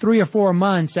then in 3 or 4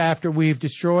 months after we've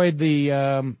destroyed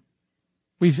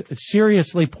we've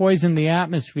seriously poisoned the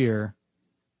atmosphere,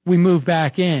 we move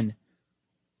back in.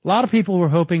 A lot of people were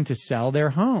hoping to sell their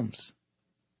homes.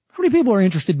 How many people are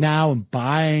interested now in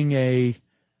buying a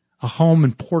home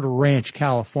in Porter Ranch,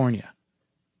 California?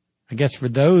 I guess for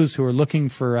those who are looking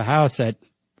for a house at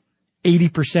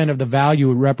 80% of the value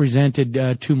it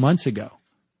represented 2 months ago.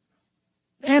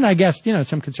 And I guess,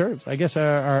 some conservatives. I guess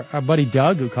our buddy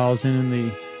Doug, who calls in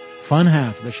the fun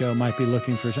half of the show, might be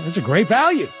looking for something. It's a great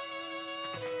value.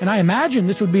 And I imagine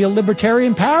this would be a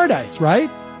libertarian paradise, right?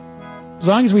 As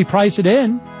long as we price it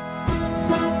in.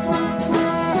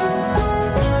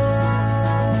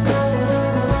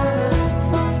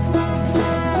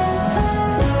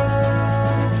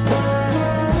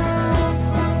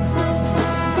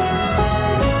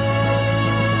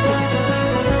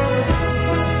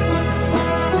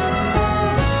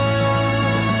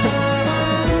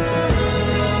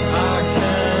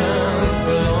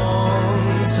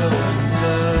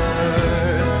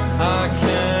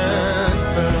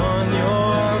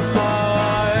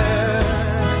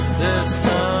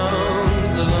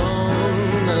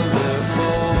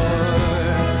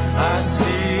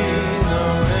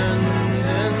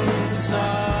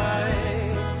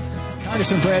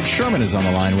 Congressman Brad Sherman is on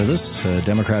the line with us, a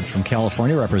Democrat from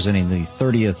California representing the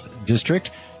 30th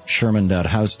District.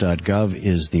 Sherman.house.gov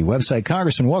is the website.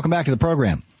 Congressman, welcome back to the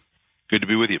program. Good to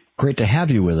be with you. Great to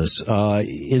have you with us.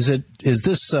 Is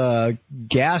this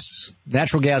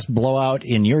natural gas blowout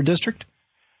in your district?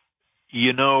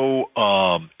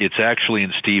 It's actually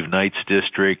in Steve Knight's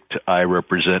district. I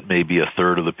represent maybe a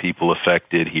third of the people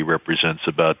affected. He represents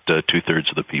about 2/3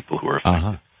 of the people who are affected.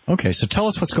 Uh-huh. Okay, so tell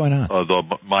us what's going on.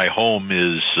 My home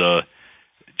is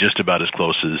just about as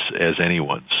close as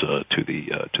anyone's to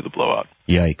the blowout.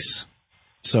 Yikes!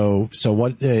 So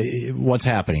what's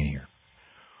happening here?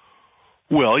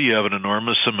 Well, you have an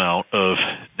enormous amount of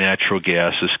natural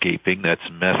gas escaping. That's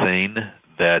methane.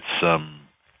 That's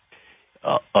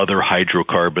other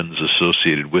hydrocarbons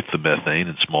associated with the methane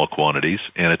in small quantities,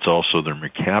 and it's also the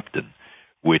mercaptan,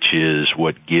 which is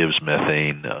what gives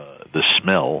methane the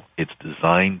smell. It's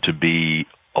designed to be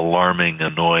alarming,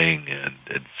 annoying,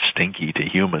 and stinky to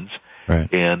humans,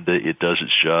 right. And it does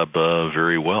its job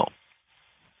very well.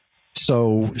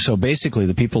 So basically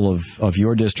the people of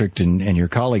your district and your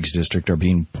colleagues' district are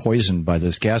being poisoned by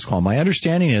this gas qualm. My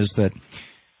understanding is that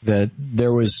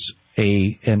there was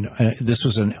this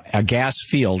was a gas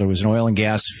field. It was an oil and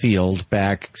gas field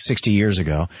back 60 years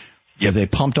ago. Yep. They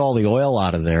pumped all the oil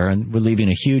out of there and were leaving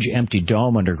a huge empty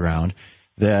dome underground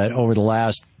that over the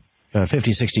last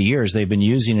 50, 60 years, they've been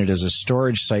using it as a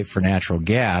storage site for natural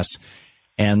gas.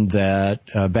 And that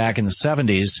back in the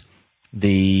 70s,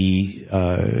 the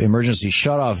emergency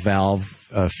shutoff valve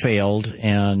failed,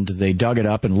 and they dug it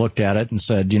up and looked at it and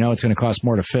said, it's going to cost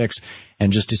more to fix,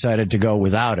 and just decided to go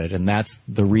without it. And that's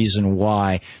the reason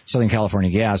why Southern California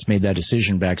Gas made that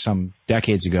decision back some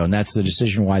decades ago, and that's the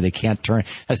decision why they can't turn.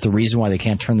 That's the reason why they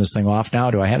can't turn this thing off now.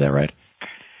 Do I have that right?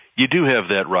 You do have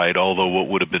that right, although what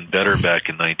would have been better back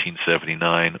in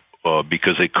 1979,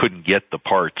 because they couldn't get the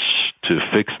parts to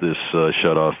fix this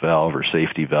shutoff valve or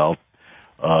safety valve,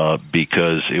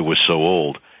 because it was so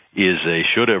old, is they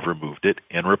should have removed it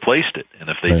and replaced it. And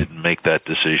if they didn't make that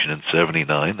decision in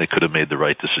 79, they could have made the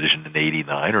right decision in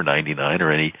 89 or 99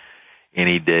 or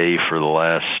any day for the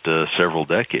last several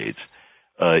decades.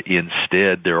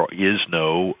 Instead, there is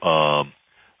no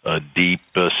deep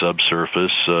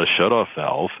subsurface shutoff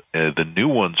valve. The new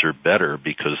ones are better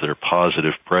because they're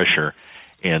positive pressure,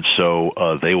 and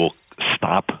so they will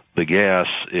stop the gas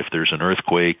if there's an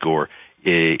earthquake, or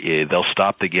they'll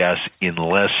stop the gas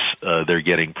unless they're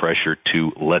getting pressure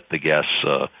to let the gas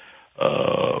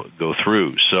go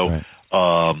through. So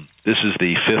this is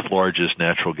the 5th largest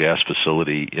natural gas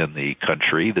facility in the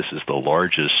country. This is the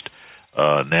largest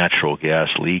natural gas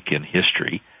leak in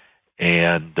history.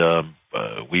 And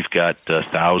we've got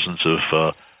thousands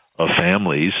of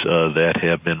families that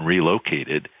have been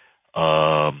relocated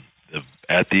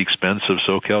at the expense of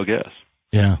SoCal Gas.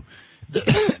 Yeah.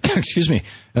 Excuse me.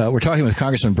 We're talking with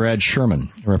Congressman Brad Sherman,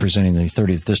 representing the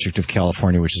 30th District of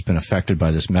California, which has been affected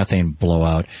by this methane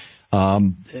blowout.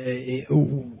 The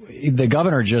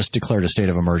governor just declared a state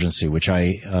of emergency, which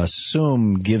I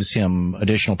assume gives him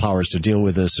additional powers to deal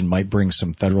with this and might bring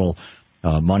some federal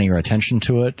money or attention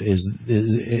to it.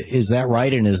 Is that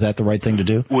right, and is that the right thing to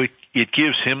do? Well, it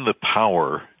gives him the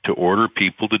power to order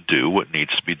people to do what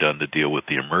needs to be done to deal with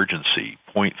the emergency.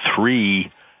 Point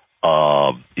 3,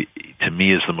 to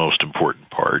me, is the most important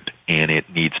part, and it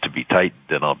needs to be tightened.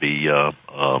 And I'll be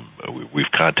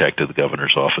we've contacted the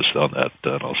governor's office on that,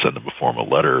 and I'll send them a formal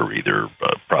letter, either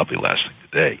probably last thing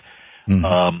today.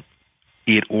 Mm-hmm.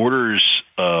 It orders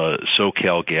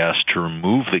SoCal Gas to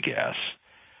remove the gas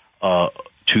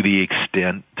to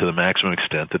the maximum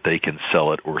extent that they can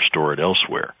sell it or store it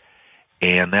elsewhere.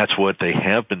 And that's what they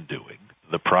have been doing.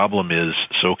 The problem is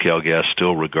SoCal Gas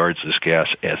still regards this gas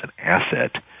as an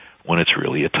asset when it's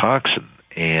really a toxin.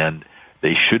 And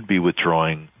they should be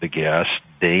withdrawing the gas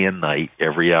day and night,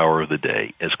 every hour of the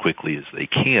day, as quickly as they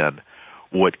can.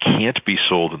 What can't be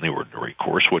sold in the ordinary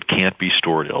course, what can't be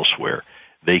stored elsewhere,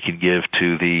 they can give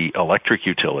to the electric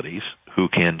utilities, who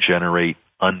can generate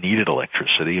unneeded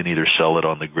electricity and either sell it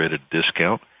on the grid at a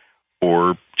discount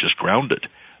or just ground it.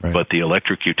 Right. But the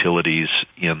electric utilities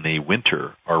in the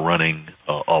winter are running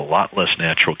a lot less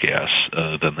natural gas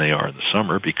than they are in the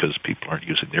summer because people aren't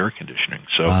using the air conditioning.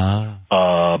 So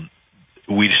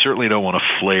we certainly don't want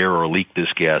to flare or leak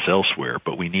this gas elsewhere,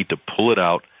 but we need to pull it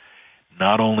out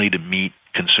not only to meet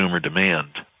consumer demand,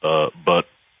 but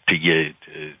to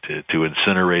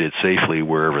incinerate it safely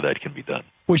wherever that can be done.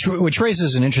 Which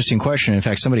raises an interesting question. In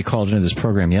fact, somebody called into this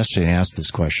program yesterday and asked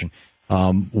this question.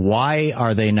 Why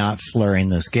are they not flaring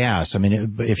this gas? I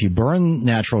mean, if you burn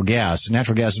natural gas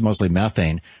is mostly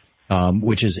methane,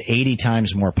 which is 80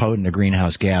 times more potent a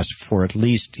greenhouse gas for at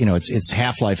least, its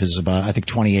half-life is about, I think,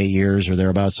 28 years or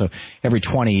thereabouts. So every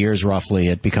 20 years, roughly,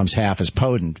 it becomes half as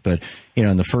potent. But,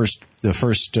 in the first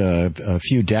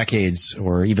few decades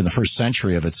or even the first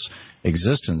century of its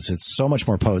existence, it's so much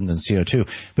more potent than CO2.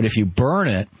 But if you burn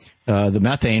it, the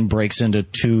methane breaks into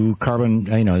two carbon,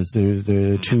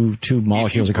 the two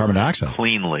molecules of carbon dioxide.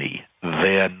 Cleanly,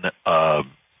 then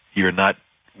you're not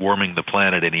warming the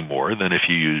planet any more than if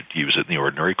you use it in the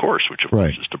ordinary course, which of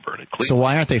course is to burn it clean. So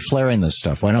why aren't they flaring this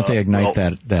stuff? Why don't they ignite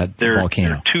that volcano?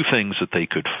 There are two things that they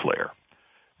could flare.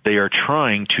 They are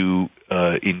trying to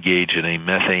engage in a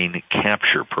methane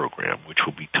capture program, which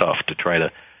will be tough to try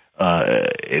to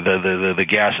the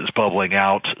gas is bubbling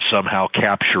out, somehow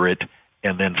capture it,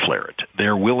 and then flare it.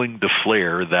 They're willing to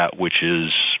flare that which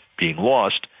is being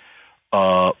lost,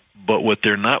 but what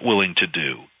they're not willing to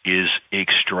do is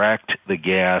extract the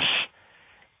gas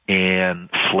and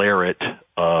flare it.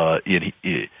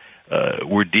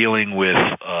 We're dealing with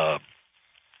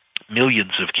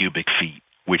millions of cubic feet,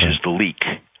 which is the leak.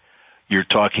 You're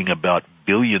talking about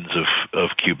billions of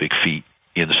cubic feet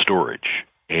in storage,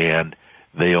 and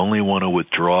they only want to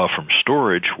withdraw from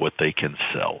storage what they can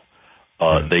sell.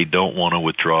 They don't want to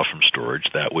withdraw from storage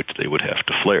that which they would have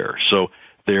to flare. So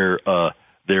they're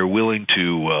willing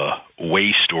to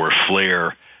waste or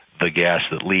flare the gas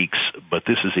that leaks, but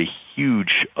this is a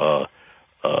huge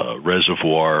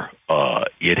reservoir.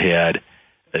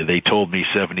 They told me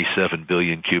 77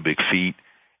 billion cubic feet,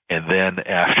 and then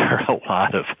after a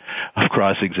lot of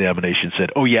cross-examination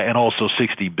said, oh yeah, and also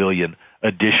 60 billion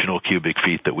additional cubic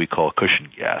feet that we call cushion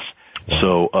gas.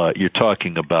 So you're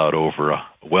talking about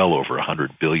well over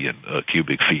 100 billion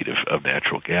cubic feet of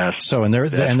natural gas. So and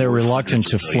they're reluctant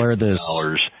to flare this,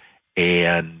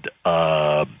 and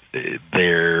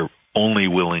they're only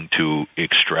willing to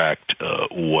extract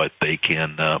what they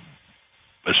can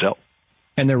sell.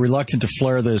 And they're reluctant to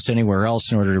flare this anywhere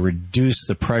else in order to reduce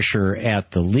the pressure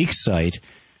at the leak site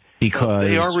because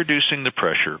they are reducing the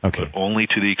pressure, but only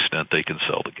to the extent they can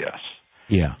sell the gas.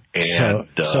 Yeah. And, so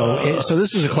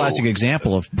this is a classic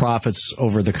example of profits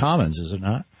over the commons, is it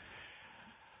not?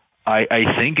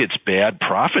 I think it's bad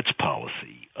profits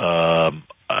policy.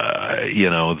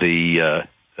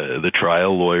 The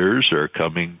trial lawyers are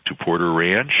coming to Porter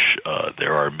Ranch.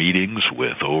 There are meetings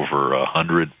with over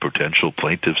 100 potential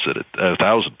plaintiffs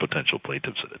 1,000 potential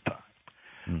plaintiffs at a time.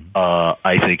 Mm-hmm.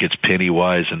 I think it's penny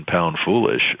wise and pound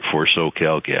foolish for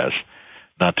SoCal Gas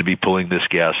not to be pulling this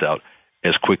gas out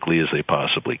as quickly as they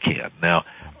possibly can. Now,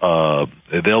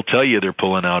 they'll tell you they're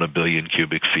pulling out 1 billion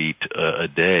cubic feet a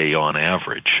day on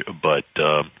average, but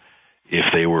if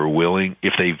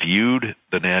they viewed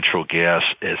the natural gas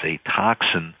as a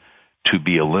toxin to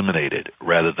be eliminated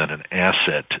rather than an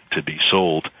asset to be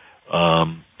sold,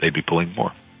 they'd be pulling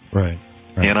more. Right.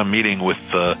 And I'm meeting with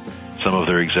some of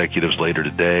their executives later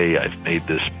today. I've made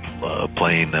this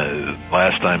plain.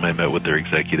 Last time I met with their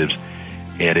executives,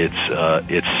 and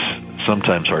it's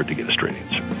sometimes hard to get a straight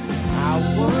answer. I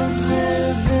was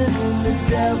living in the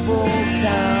devil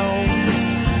town.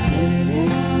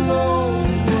 Didn't know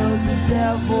it was a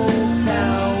devil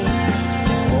town.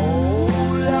 Oh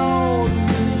Lord,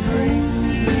 it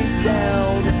brings me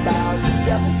down about the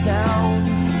devil town.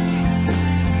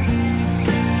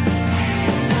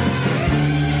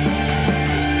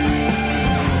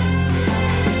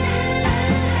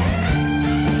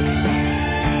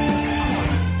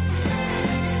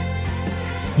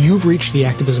 You've reached the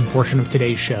activism portion of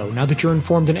today's show. Now that you're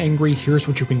informed and angry, here's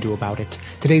what you can do about it.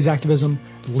 Today's activism,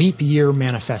 Leap Year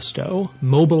Manifesto,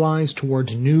 mobilize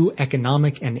towards new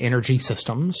economic and energy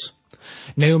systems.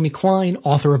 Naomi Klein,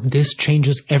 author of This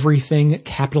Changes Everything,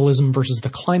 Capitalism versus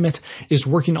the Climate, is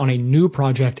working on a new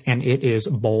project, and it is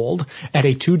bold. At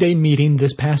a 2-day meeting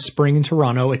this past spring in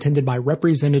Toronto, attended by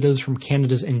representatives from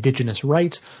Canada's Indigenous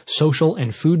rights, social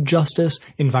and food justice,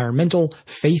 environmental,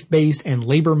 faith-based, and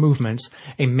labor movements,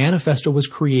 a manifesto was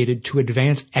created to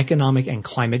advance economic and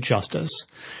climate justice.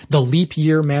 The Leap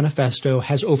Year Manifesto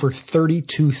has over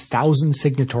 32,000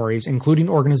 signatories, including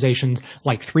organizations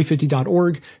like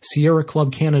 350.org, Sierra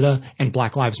Club Canada, and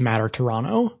Black Lives Matter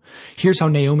Toronto. Here's how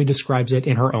Naomi describes it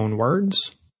in her own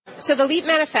words. So the LEAP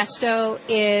Manifesto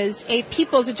is a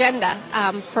people's agenda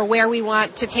for where we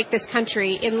want to take this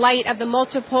country in light of the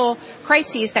multiple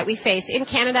crises that we face in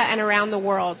Canada and around the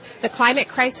world. The climate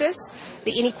crisis,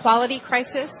 the inequality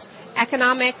crisis,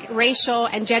 economic, racial,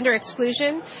 and gender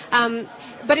exclusion.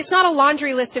 But it's not a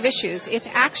laundry list of issues. It's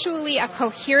actually a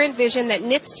coherent vision that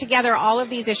knits together all of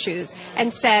these issues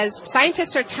and says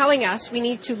scientists are telling us we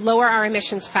need to lower our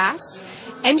emissions fast.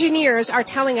 Engineers are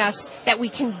telling us that we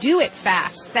can do it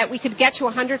fast, that we could get to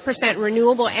 100%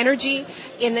 renewable energy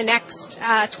in the next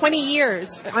 20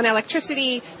 years on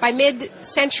electricity. By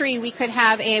mid-century, we could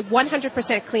have a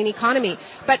 100% clean economy.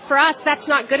 But for us, that's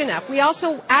not good enough. We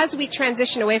also, as we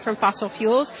transition away from fossil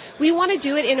fuels, we want to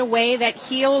do it in a way that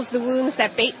heals the wounds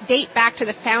that date back to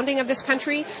the founding of this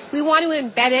country. We want to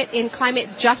embed it in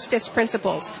climate justice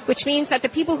principles, which means that the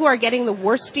people who are getting the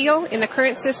worst deal in the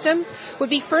current system would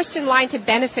be first in line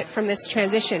to benefit from this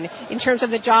transition in terms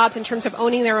of the jobs, in terms of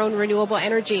owning their own renewable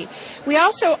energy. We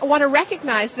also want to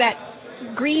recognize that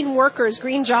green workers,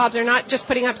 green jobs are not just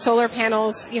putting up solar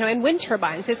panels, and wind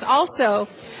turbines. It's also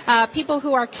people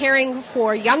who are caring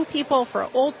for young people, for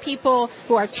old people,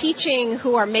 who are teaching,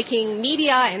 who are making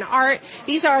media and art.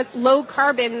 These are low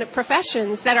carbon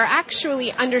professions that are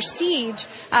actually under siege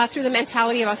through the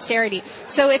mentality of austerity.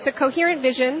 So it's a coherent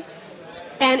vision.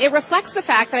 And it reflects the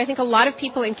fact that I think a lot of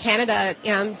people in Canada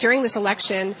during this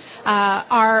election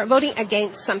are voting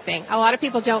against something. A lot of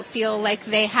people don't feel like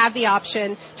they have the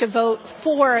option to vote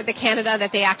for the Canada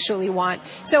that they actually want.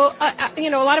 So, a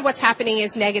lot of what's happening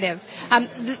is negative.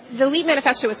 The LEAP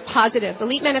Manifesto is positive. The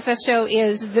LEAP Manifesto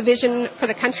is the vision for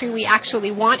the country we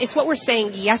actually want. It's what we're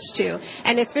saying yes to.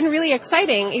 And it's been really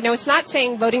exciting. It's not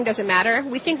saying voting doesn't matter.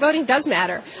 We think voting does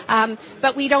matter.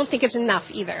 But we don't think it's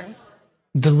enough either.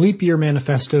 The Leap Year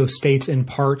Manifesto states in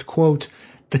part, quote,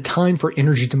 "The time for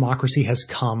energy democracy has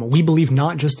come. We believe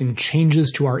not just in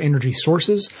changes to our energy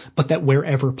sources, but that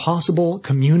wherever possible,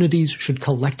 communities should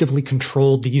collectively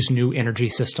control these new energy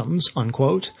systems,"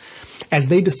 unquote. As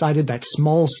they decided that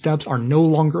small steps are no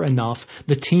longer enough,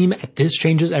 the team at This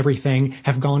Changes Everything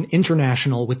have gone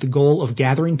international with the goal of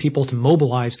gathering people to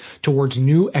mobilize towards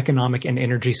new economic and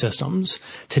energy systems.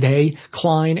 Today,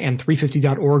 Klein and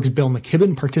 350.org's Bill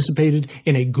McKibben participated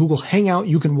in a Google Hangout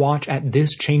you can watch at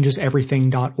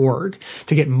thischangeseverything.org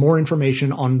to get more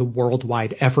information on the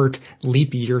worldwide effort,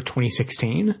 Leap Year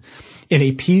 2016. In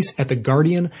a piece at The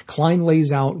Guardian, Klein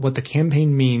lays out what the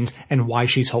campaign means and why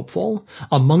she's hopeful.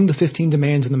 Among the 15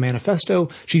 demands in the manifesto,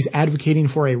 she's advocating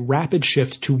for a rapid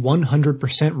shift to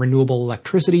 100% renewable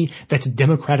electricity that's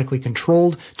democratically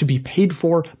controlled, to be paid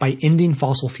for by ending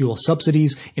fossil fuel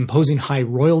subsidies, imposing high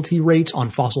royalty rates on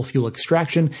fossil fuel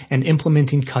extraction, and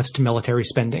implementing cuts to military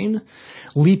spending.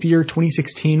 Leap Year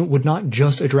 2016 would not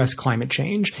just address climate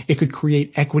change. It could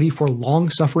create equity for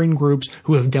long-suffering groups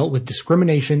who have dealt with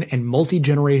discrimination and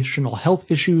multi-generational health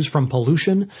issues from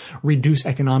pollution, reduce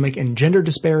economic and gender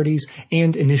disparities,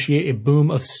 and initiate a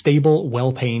boom of stable,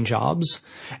 well-paying jobs.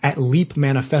 At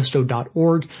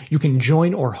leapmanifesto.org, you can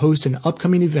join or host an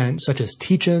upcoming event such as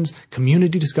teach-ins,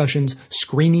 community discussions,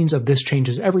 screenings of This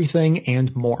Changes Everything,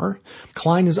 and more.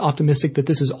 Klein is optimistic that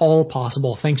this is all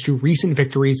possible thanks to recent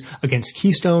victories against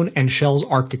Keystone and Shell's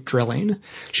Arctic drilling.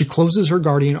 She closes her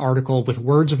Guardian article with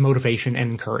words of motivation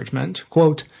and encouragement.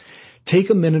 Quote,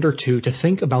 "Take a minute or two to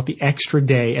think about the extra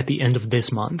day at the end of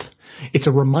this month. It's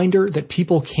a reminder that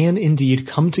people can indeed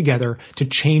come together to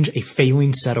change a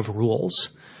failing set of rules.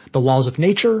 The laws of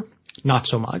nature, not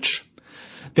so much."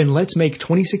 Then let's make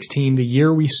 2016 the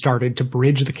year we started to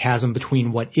bridge the chasm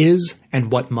between what is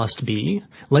and what must be.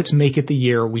 Let's make it the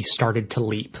year we started to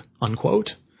leap,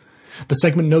 unquote. The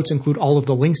segment notes include all of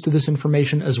the links to this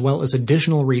information as well as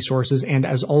additional resources, and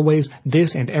as always,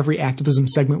 this and every activism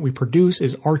segment we produce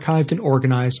is archived and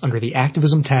organized under the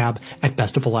activism tab at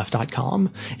bestoftheleft.com.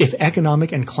 If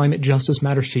economic and climate justice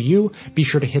matters to you, be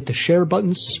sure to hit the share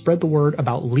buttons to spread the word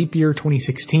about Leap Year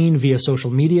 2016 via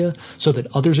social media so that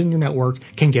others in your network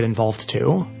can get involved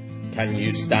too. Can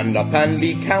you stand up and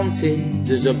be counted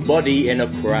as a body in a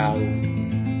crowd?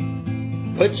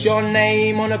 Put your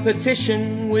name on a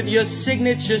petition with your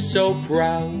signature so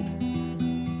proud.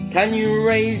 Can you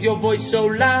raise your voice so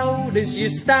loud as you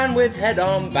stand with head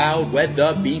unbowed,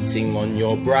 weather beating on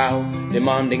your brow,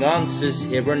 demanding answers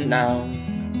here and now?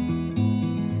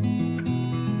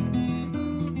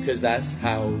 'Cause that's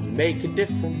how you make a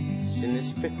difference in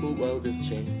this fickle world of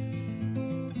change.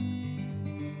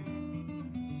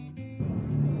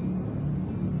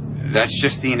 That's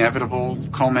just the inevitable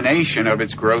culmination of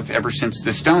its growth ever since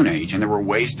the Stone Age. And there were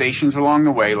way stations along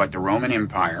the way, like the Roman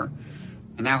Empire.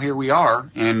 And now here we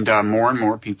are, and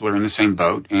more people are in the same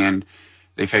boat, and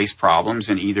they face problems,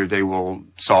 and either they will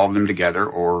solve them together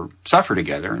or suffer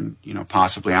together, and,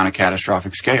 possibly on a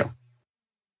catastrophic scale.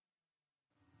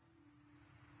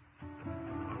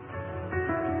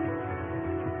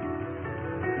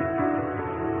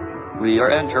 We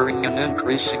are entering an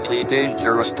increasingly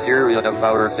dangerous period of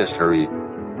our history.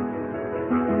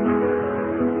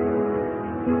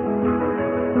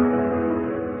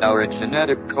 Our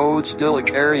genetic code still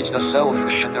carries the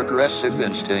selfish and aggressive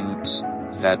instincts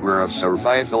that were of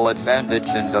survival advantage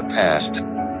in the past.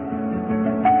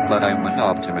 But I'm an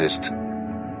optimist.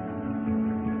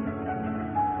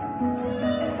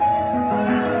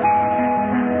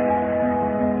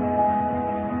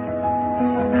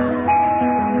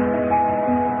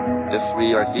 If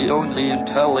we are the only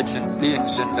intelligent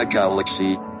beings in the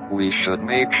galaxy, we should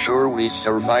make sure we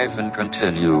survive and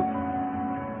continue.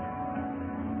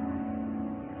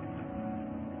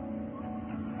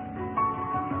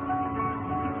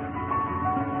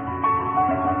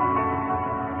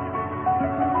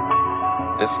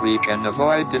 If we can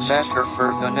avoid disaster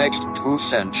for the next 2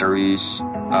 centuries,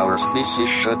 our species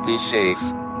should be safe.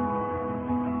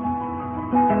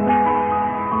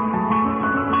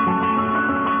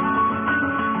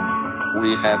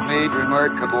 We have made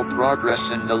remarkable progress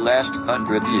in the last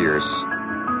 100 years.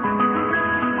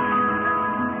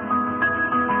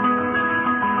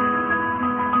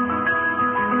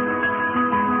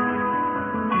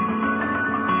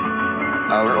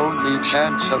 Our only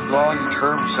chance of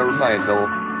long-term survival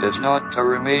is not to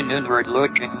remain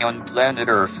inward-looking on planet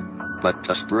Earth, but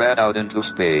to spread out into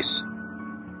space.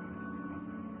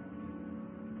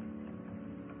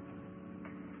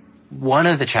 One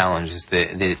of the challenges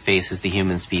that faces the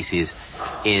human species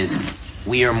is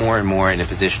we are more and more in a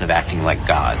position of acting like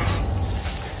gods.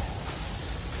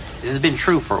 This has been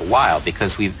true for a while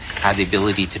because we've had the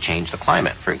ability to change the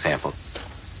climate, for example.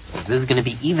 This is going to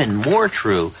be even more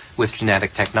true with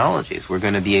genetic technologies. We're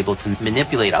going to be able to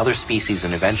manipulate other species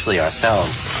and eventually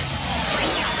ourselves.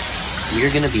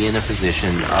 We're going to be in a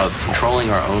position of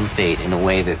controlling our own fate in a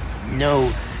way that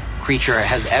no creature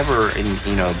has ever,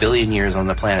 in a billion years on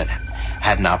the planet,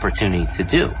 had an opportunity to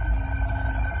do.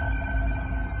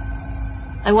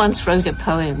 I once wrote a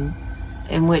poem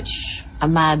in which a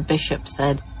mad bishop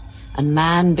said, "And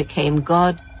man became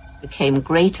God, became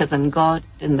greater than God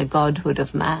in the godhood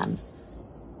of man."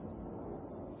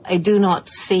 I do not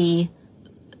see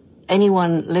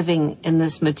anyone living in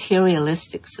this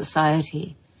materialistic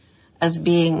society as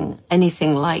being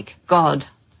anything like God.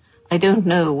 I don't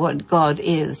know what God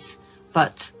is,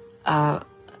 but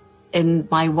in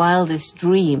my wildest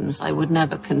dreams, I would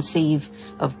never conceive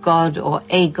of God or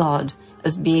a God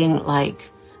as being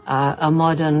like a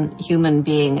modern human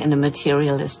being in a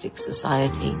materialistic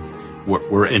society.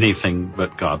 We're anything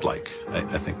but godlike.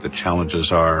 I think the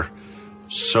challenges are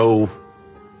so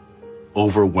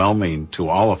overwhelming to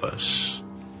all of us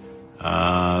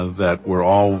that we're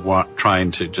all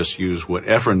trying to just use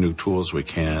whatever new tools we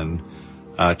can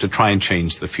to try and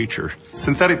change the future.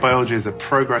 Synthetic biology is a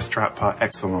progress trap par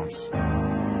excellence.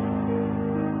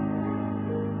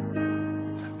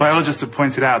 Biologists have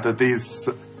pointed out that these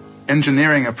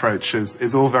engineering approaches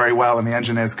is all very well, and the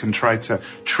engineers can try to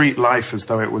treat life as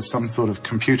though it was some sort of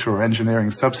computer or engineering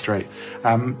substrate.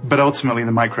 But ultimately,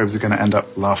 the microbes are going to end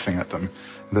up laughing at them.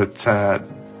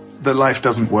 That life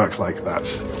doesn't work like that.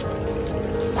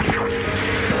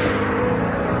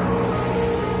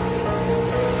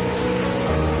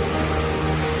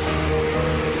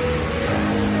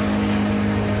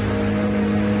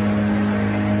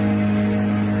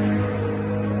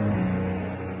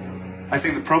 I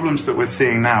think the problems that we're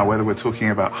seeing now, whether we're talking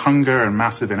about hunger and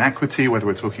massive inequity, whether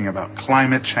we're talking about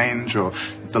climate change or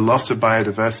the loss of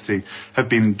biodiversity, have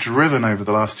been driven over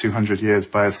the last 200 years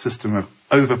by a system of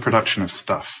overproduction of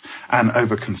stuff and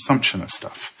overconsumption of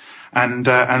stuff. And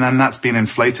then that's been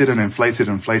inflated and inflated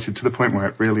and inflated to the point where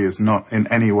it really is not in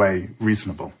any way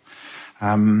reasonable.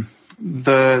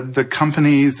 The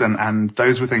companies and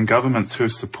those within governments who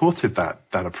have supported that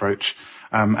approach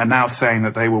are now saying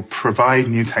that they will provide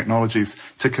new technologies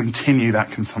to continue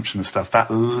that consumption of stuff, that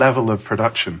level of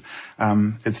production.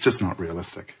 It's just not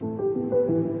realistic.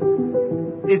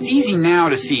 It's easy now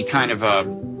to see kind of a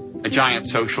giant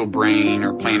social brain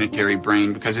or planetary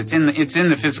brain because it's in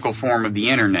the physical form of the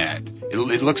internet. It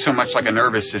looks so much like a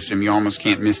nervous system you almost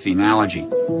can't miss the analogy.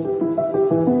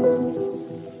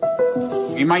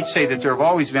 You might say that there have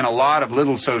always been a lot of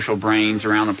little social brains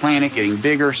around the planet getting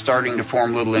bigger, starting to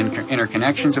form little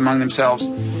interconnections among themselves.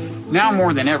 Now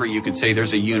more than ever, you could say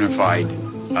there's a unified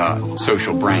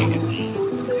social brain.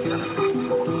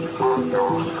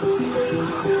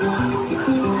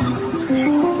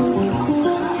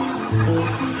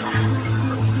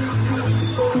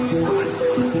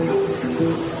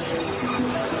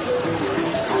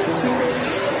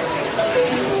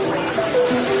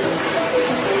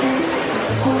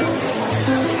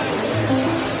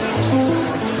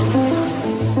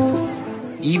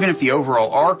 Even if the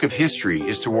overall arc of history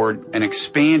is toward an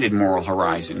expanded moral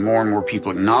horizon, more and more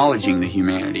people acknowledging the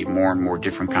humanity of more and more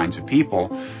different kinds of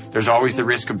people, there's always the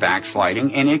risk of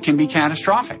backsliding, and it can be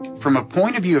catastrophic. From a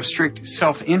point of view of strict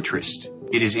self-interest,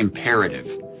 it is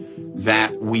imperative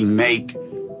that we make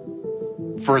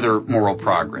further moral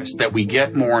progress, that we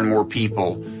get more and more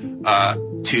people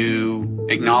to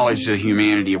acknowledge the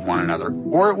humanity of one another,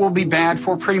 or it will be bad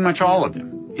for pretty much all of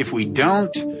them. If we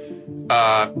don't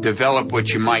develop what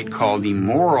you might call the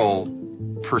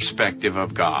moral perspective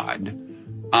of God,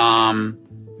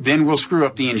 then we'll screw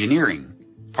up the engineering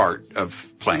part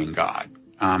of playing God.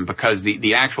 Because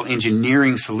the actual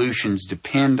engineering solutions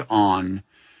depend on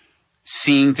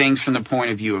seeing things from the point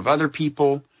of view of other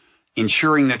people,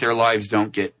 ensuring that their lives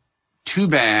don't get too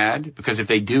bad, because if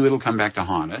they do, it'll come back to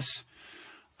haunt us.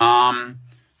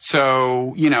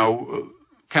 So, you know,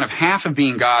 kind of half of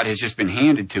being God has just been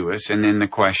handed to us, and then the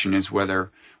question is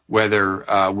whether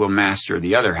we'll master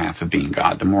the other half of being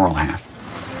God, the moral half.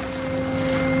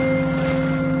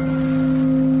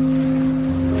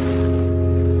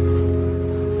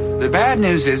 The bad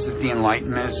news is that the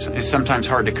Enlightenment is sometimes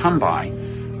hard to come by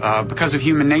because of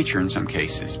human nature in some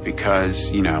cases,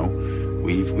 because, you know,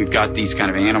 we've got these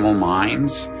kind of animal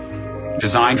minds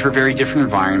designed for a very different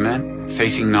environment,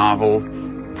 facing novel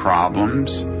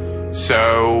problems.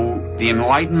 So the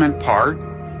Enlightenment part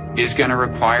is going to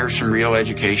require some real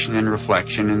education and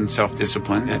reflection and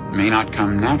self-discipline that may not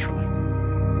come naturally.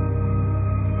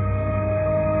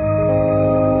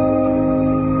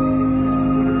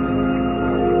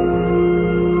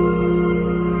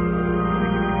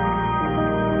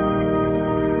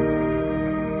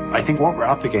 I think what we're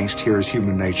up against here is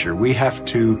human nature. We have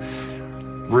to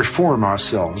reform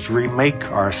ourselves,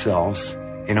 remake ourselves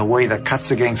in a way that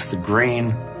cuts against the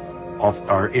grain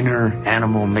of our inner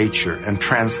animal nature and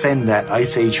transcend that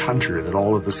Ice Age hunter that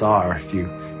all of us are if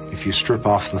you strip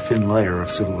off the thin layer of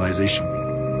civilization.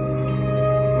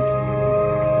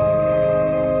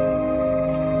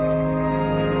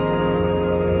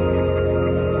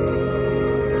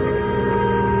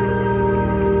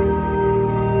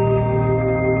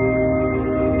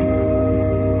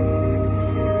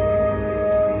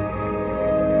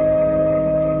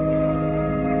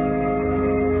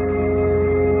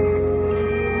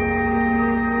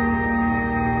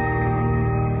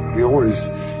 We always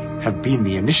have been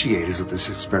the initiators of this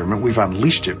experiment. We've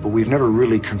unleashed it, but we've never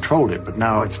really controlled it. But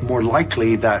now it's more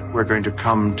likely that we're going to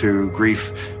come to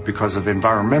grief because of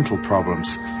environmental problems.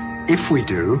 If we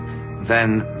do,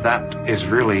 then that is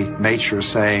really nature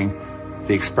saying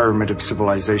the experiment of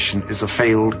civilization is a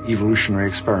failed evolutionary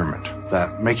experiment,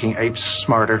 that making apes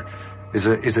smarter is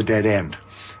a dead end.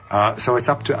 So it's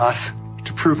up to us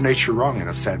to prove nature wrong, in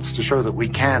a sense, to show that we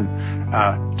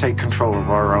can take control of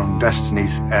our own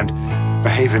destinies and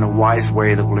behave in a wise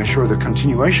way that will ensure the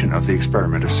continuation of the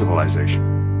experiment of civilization.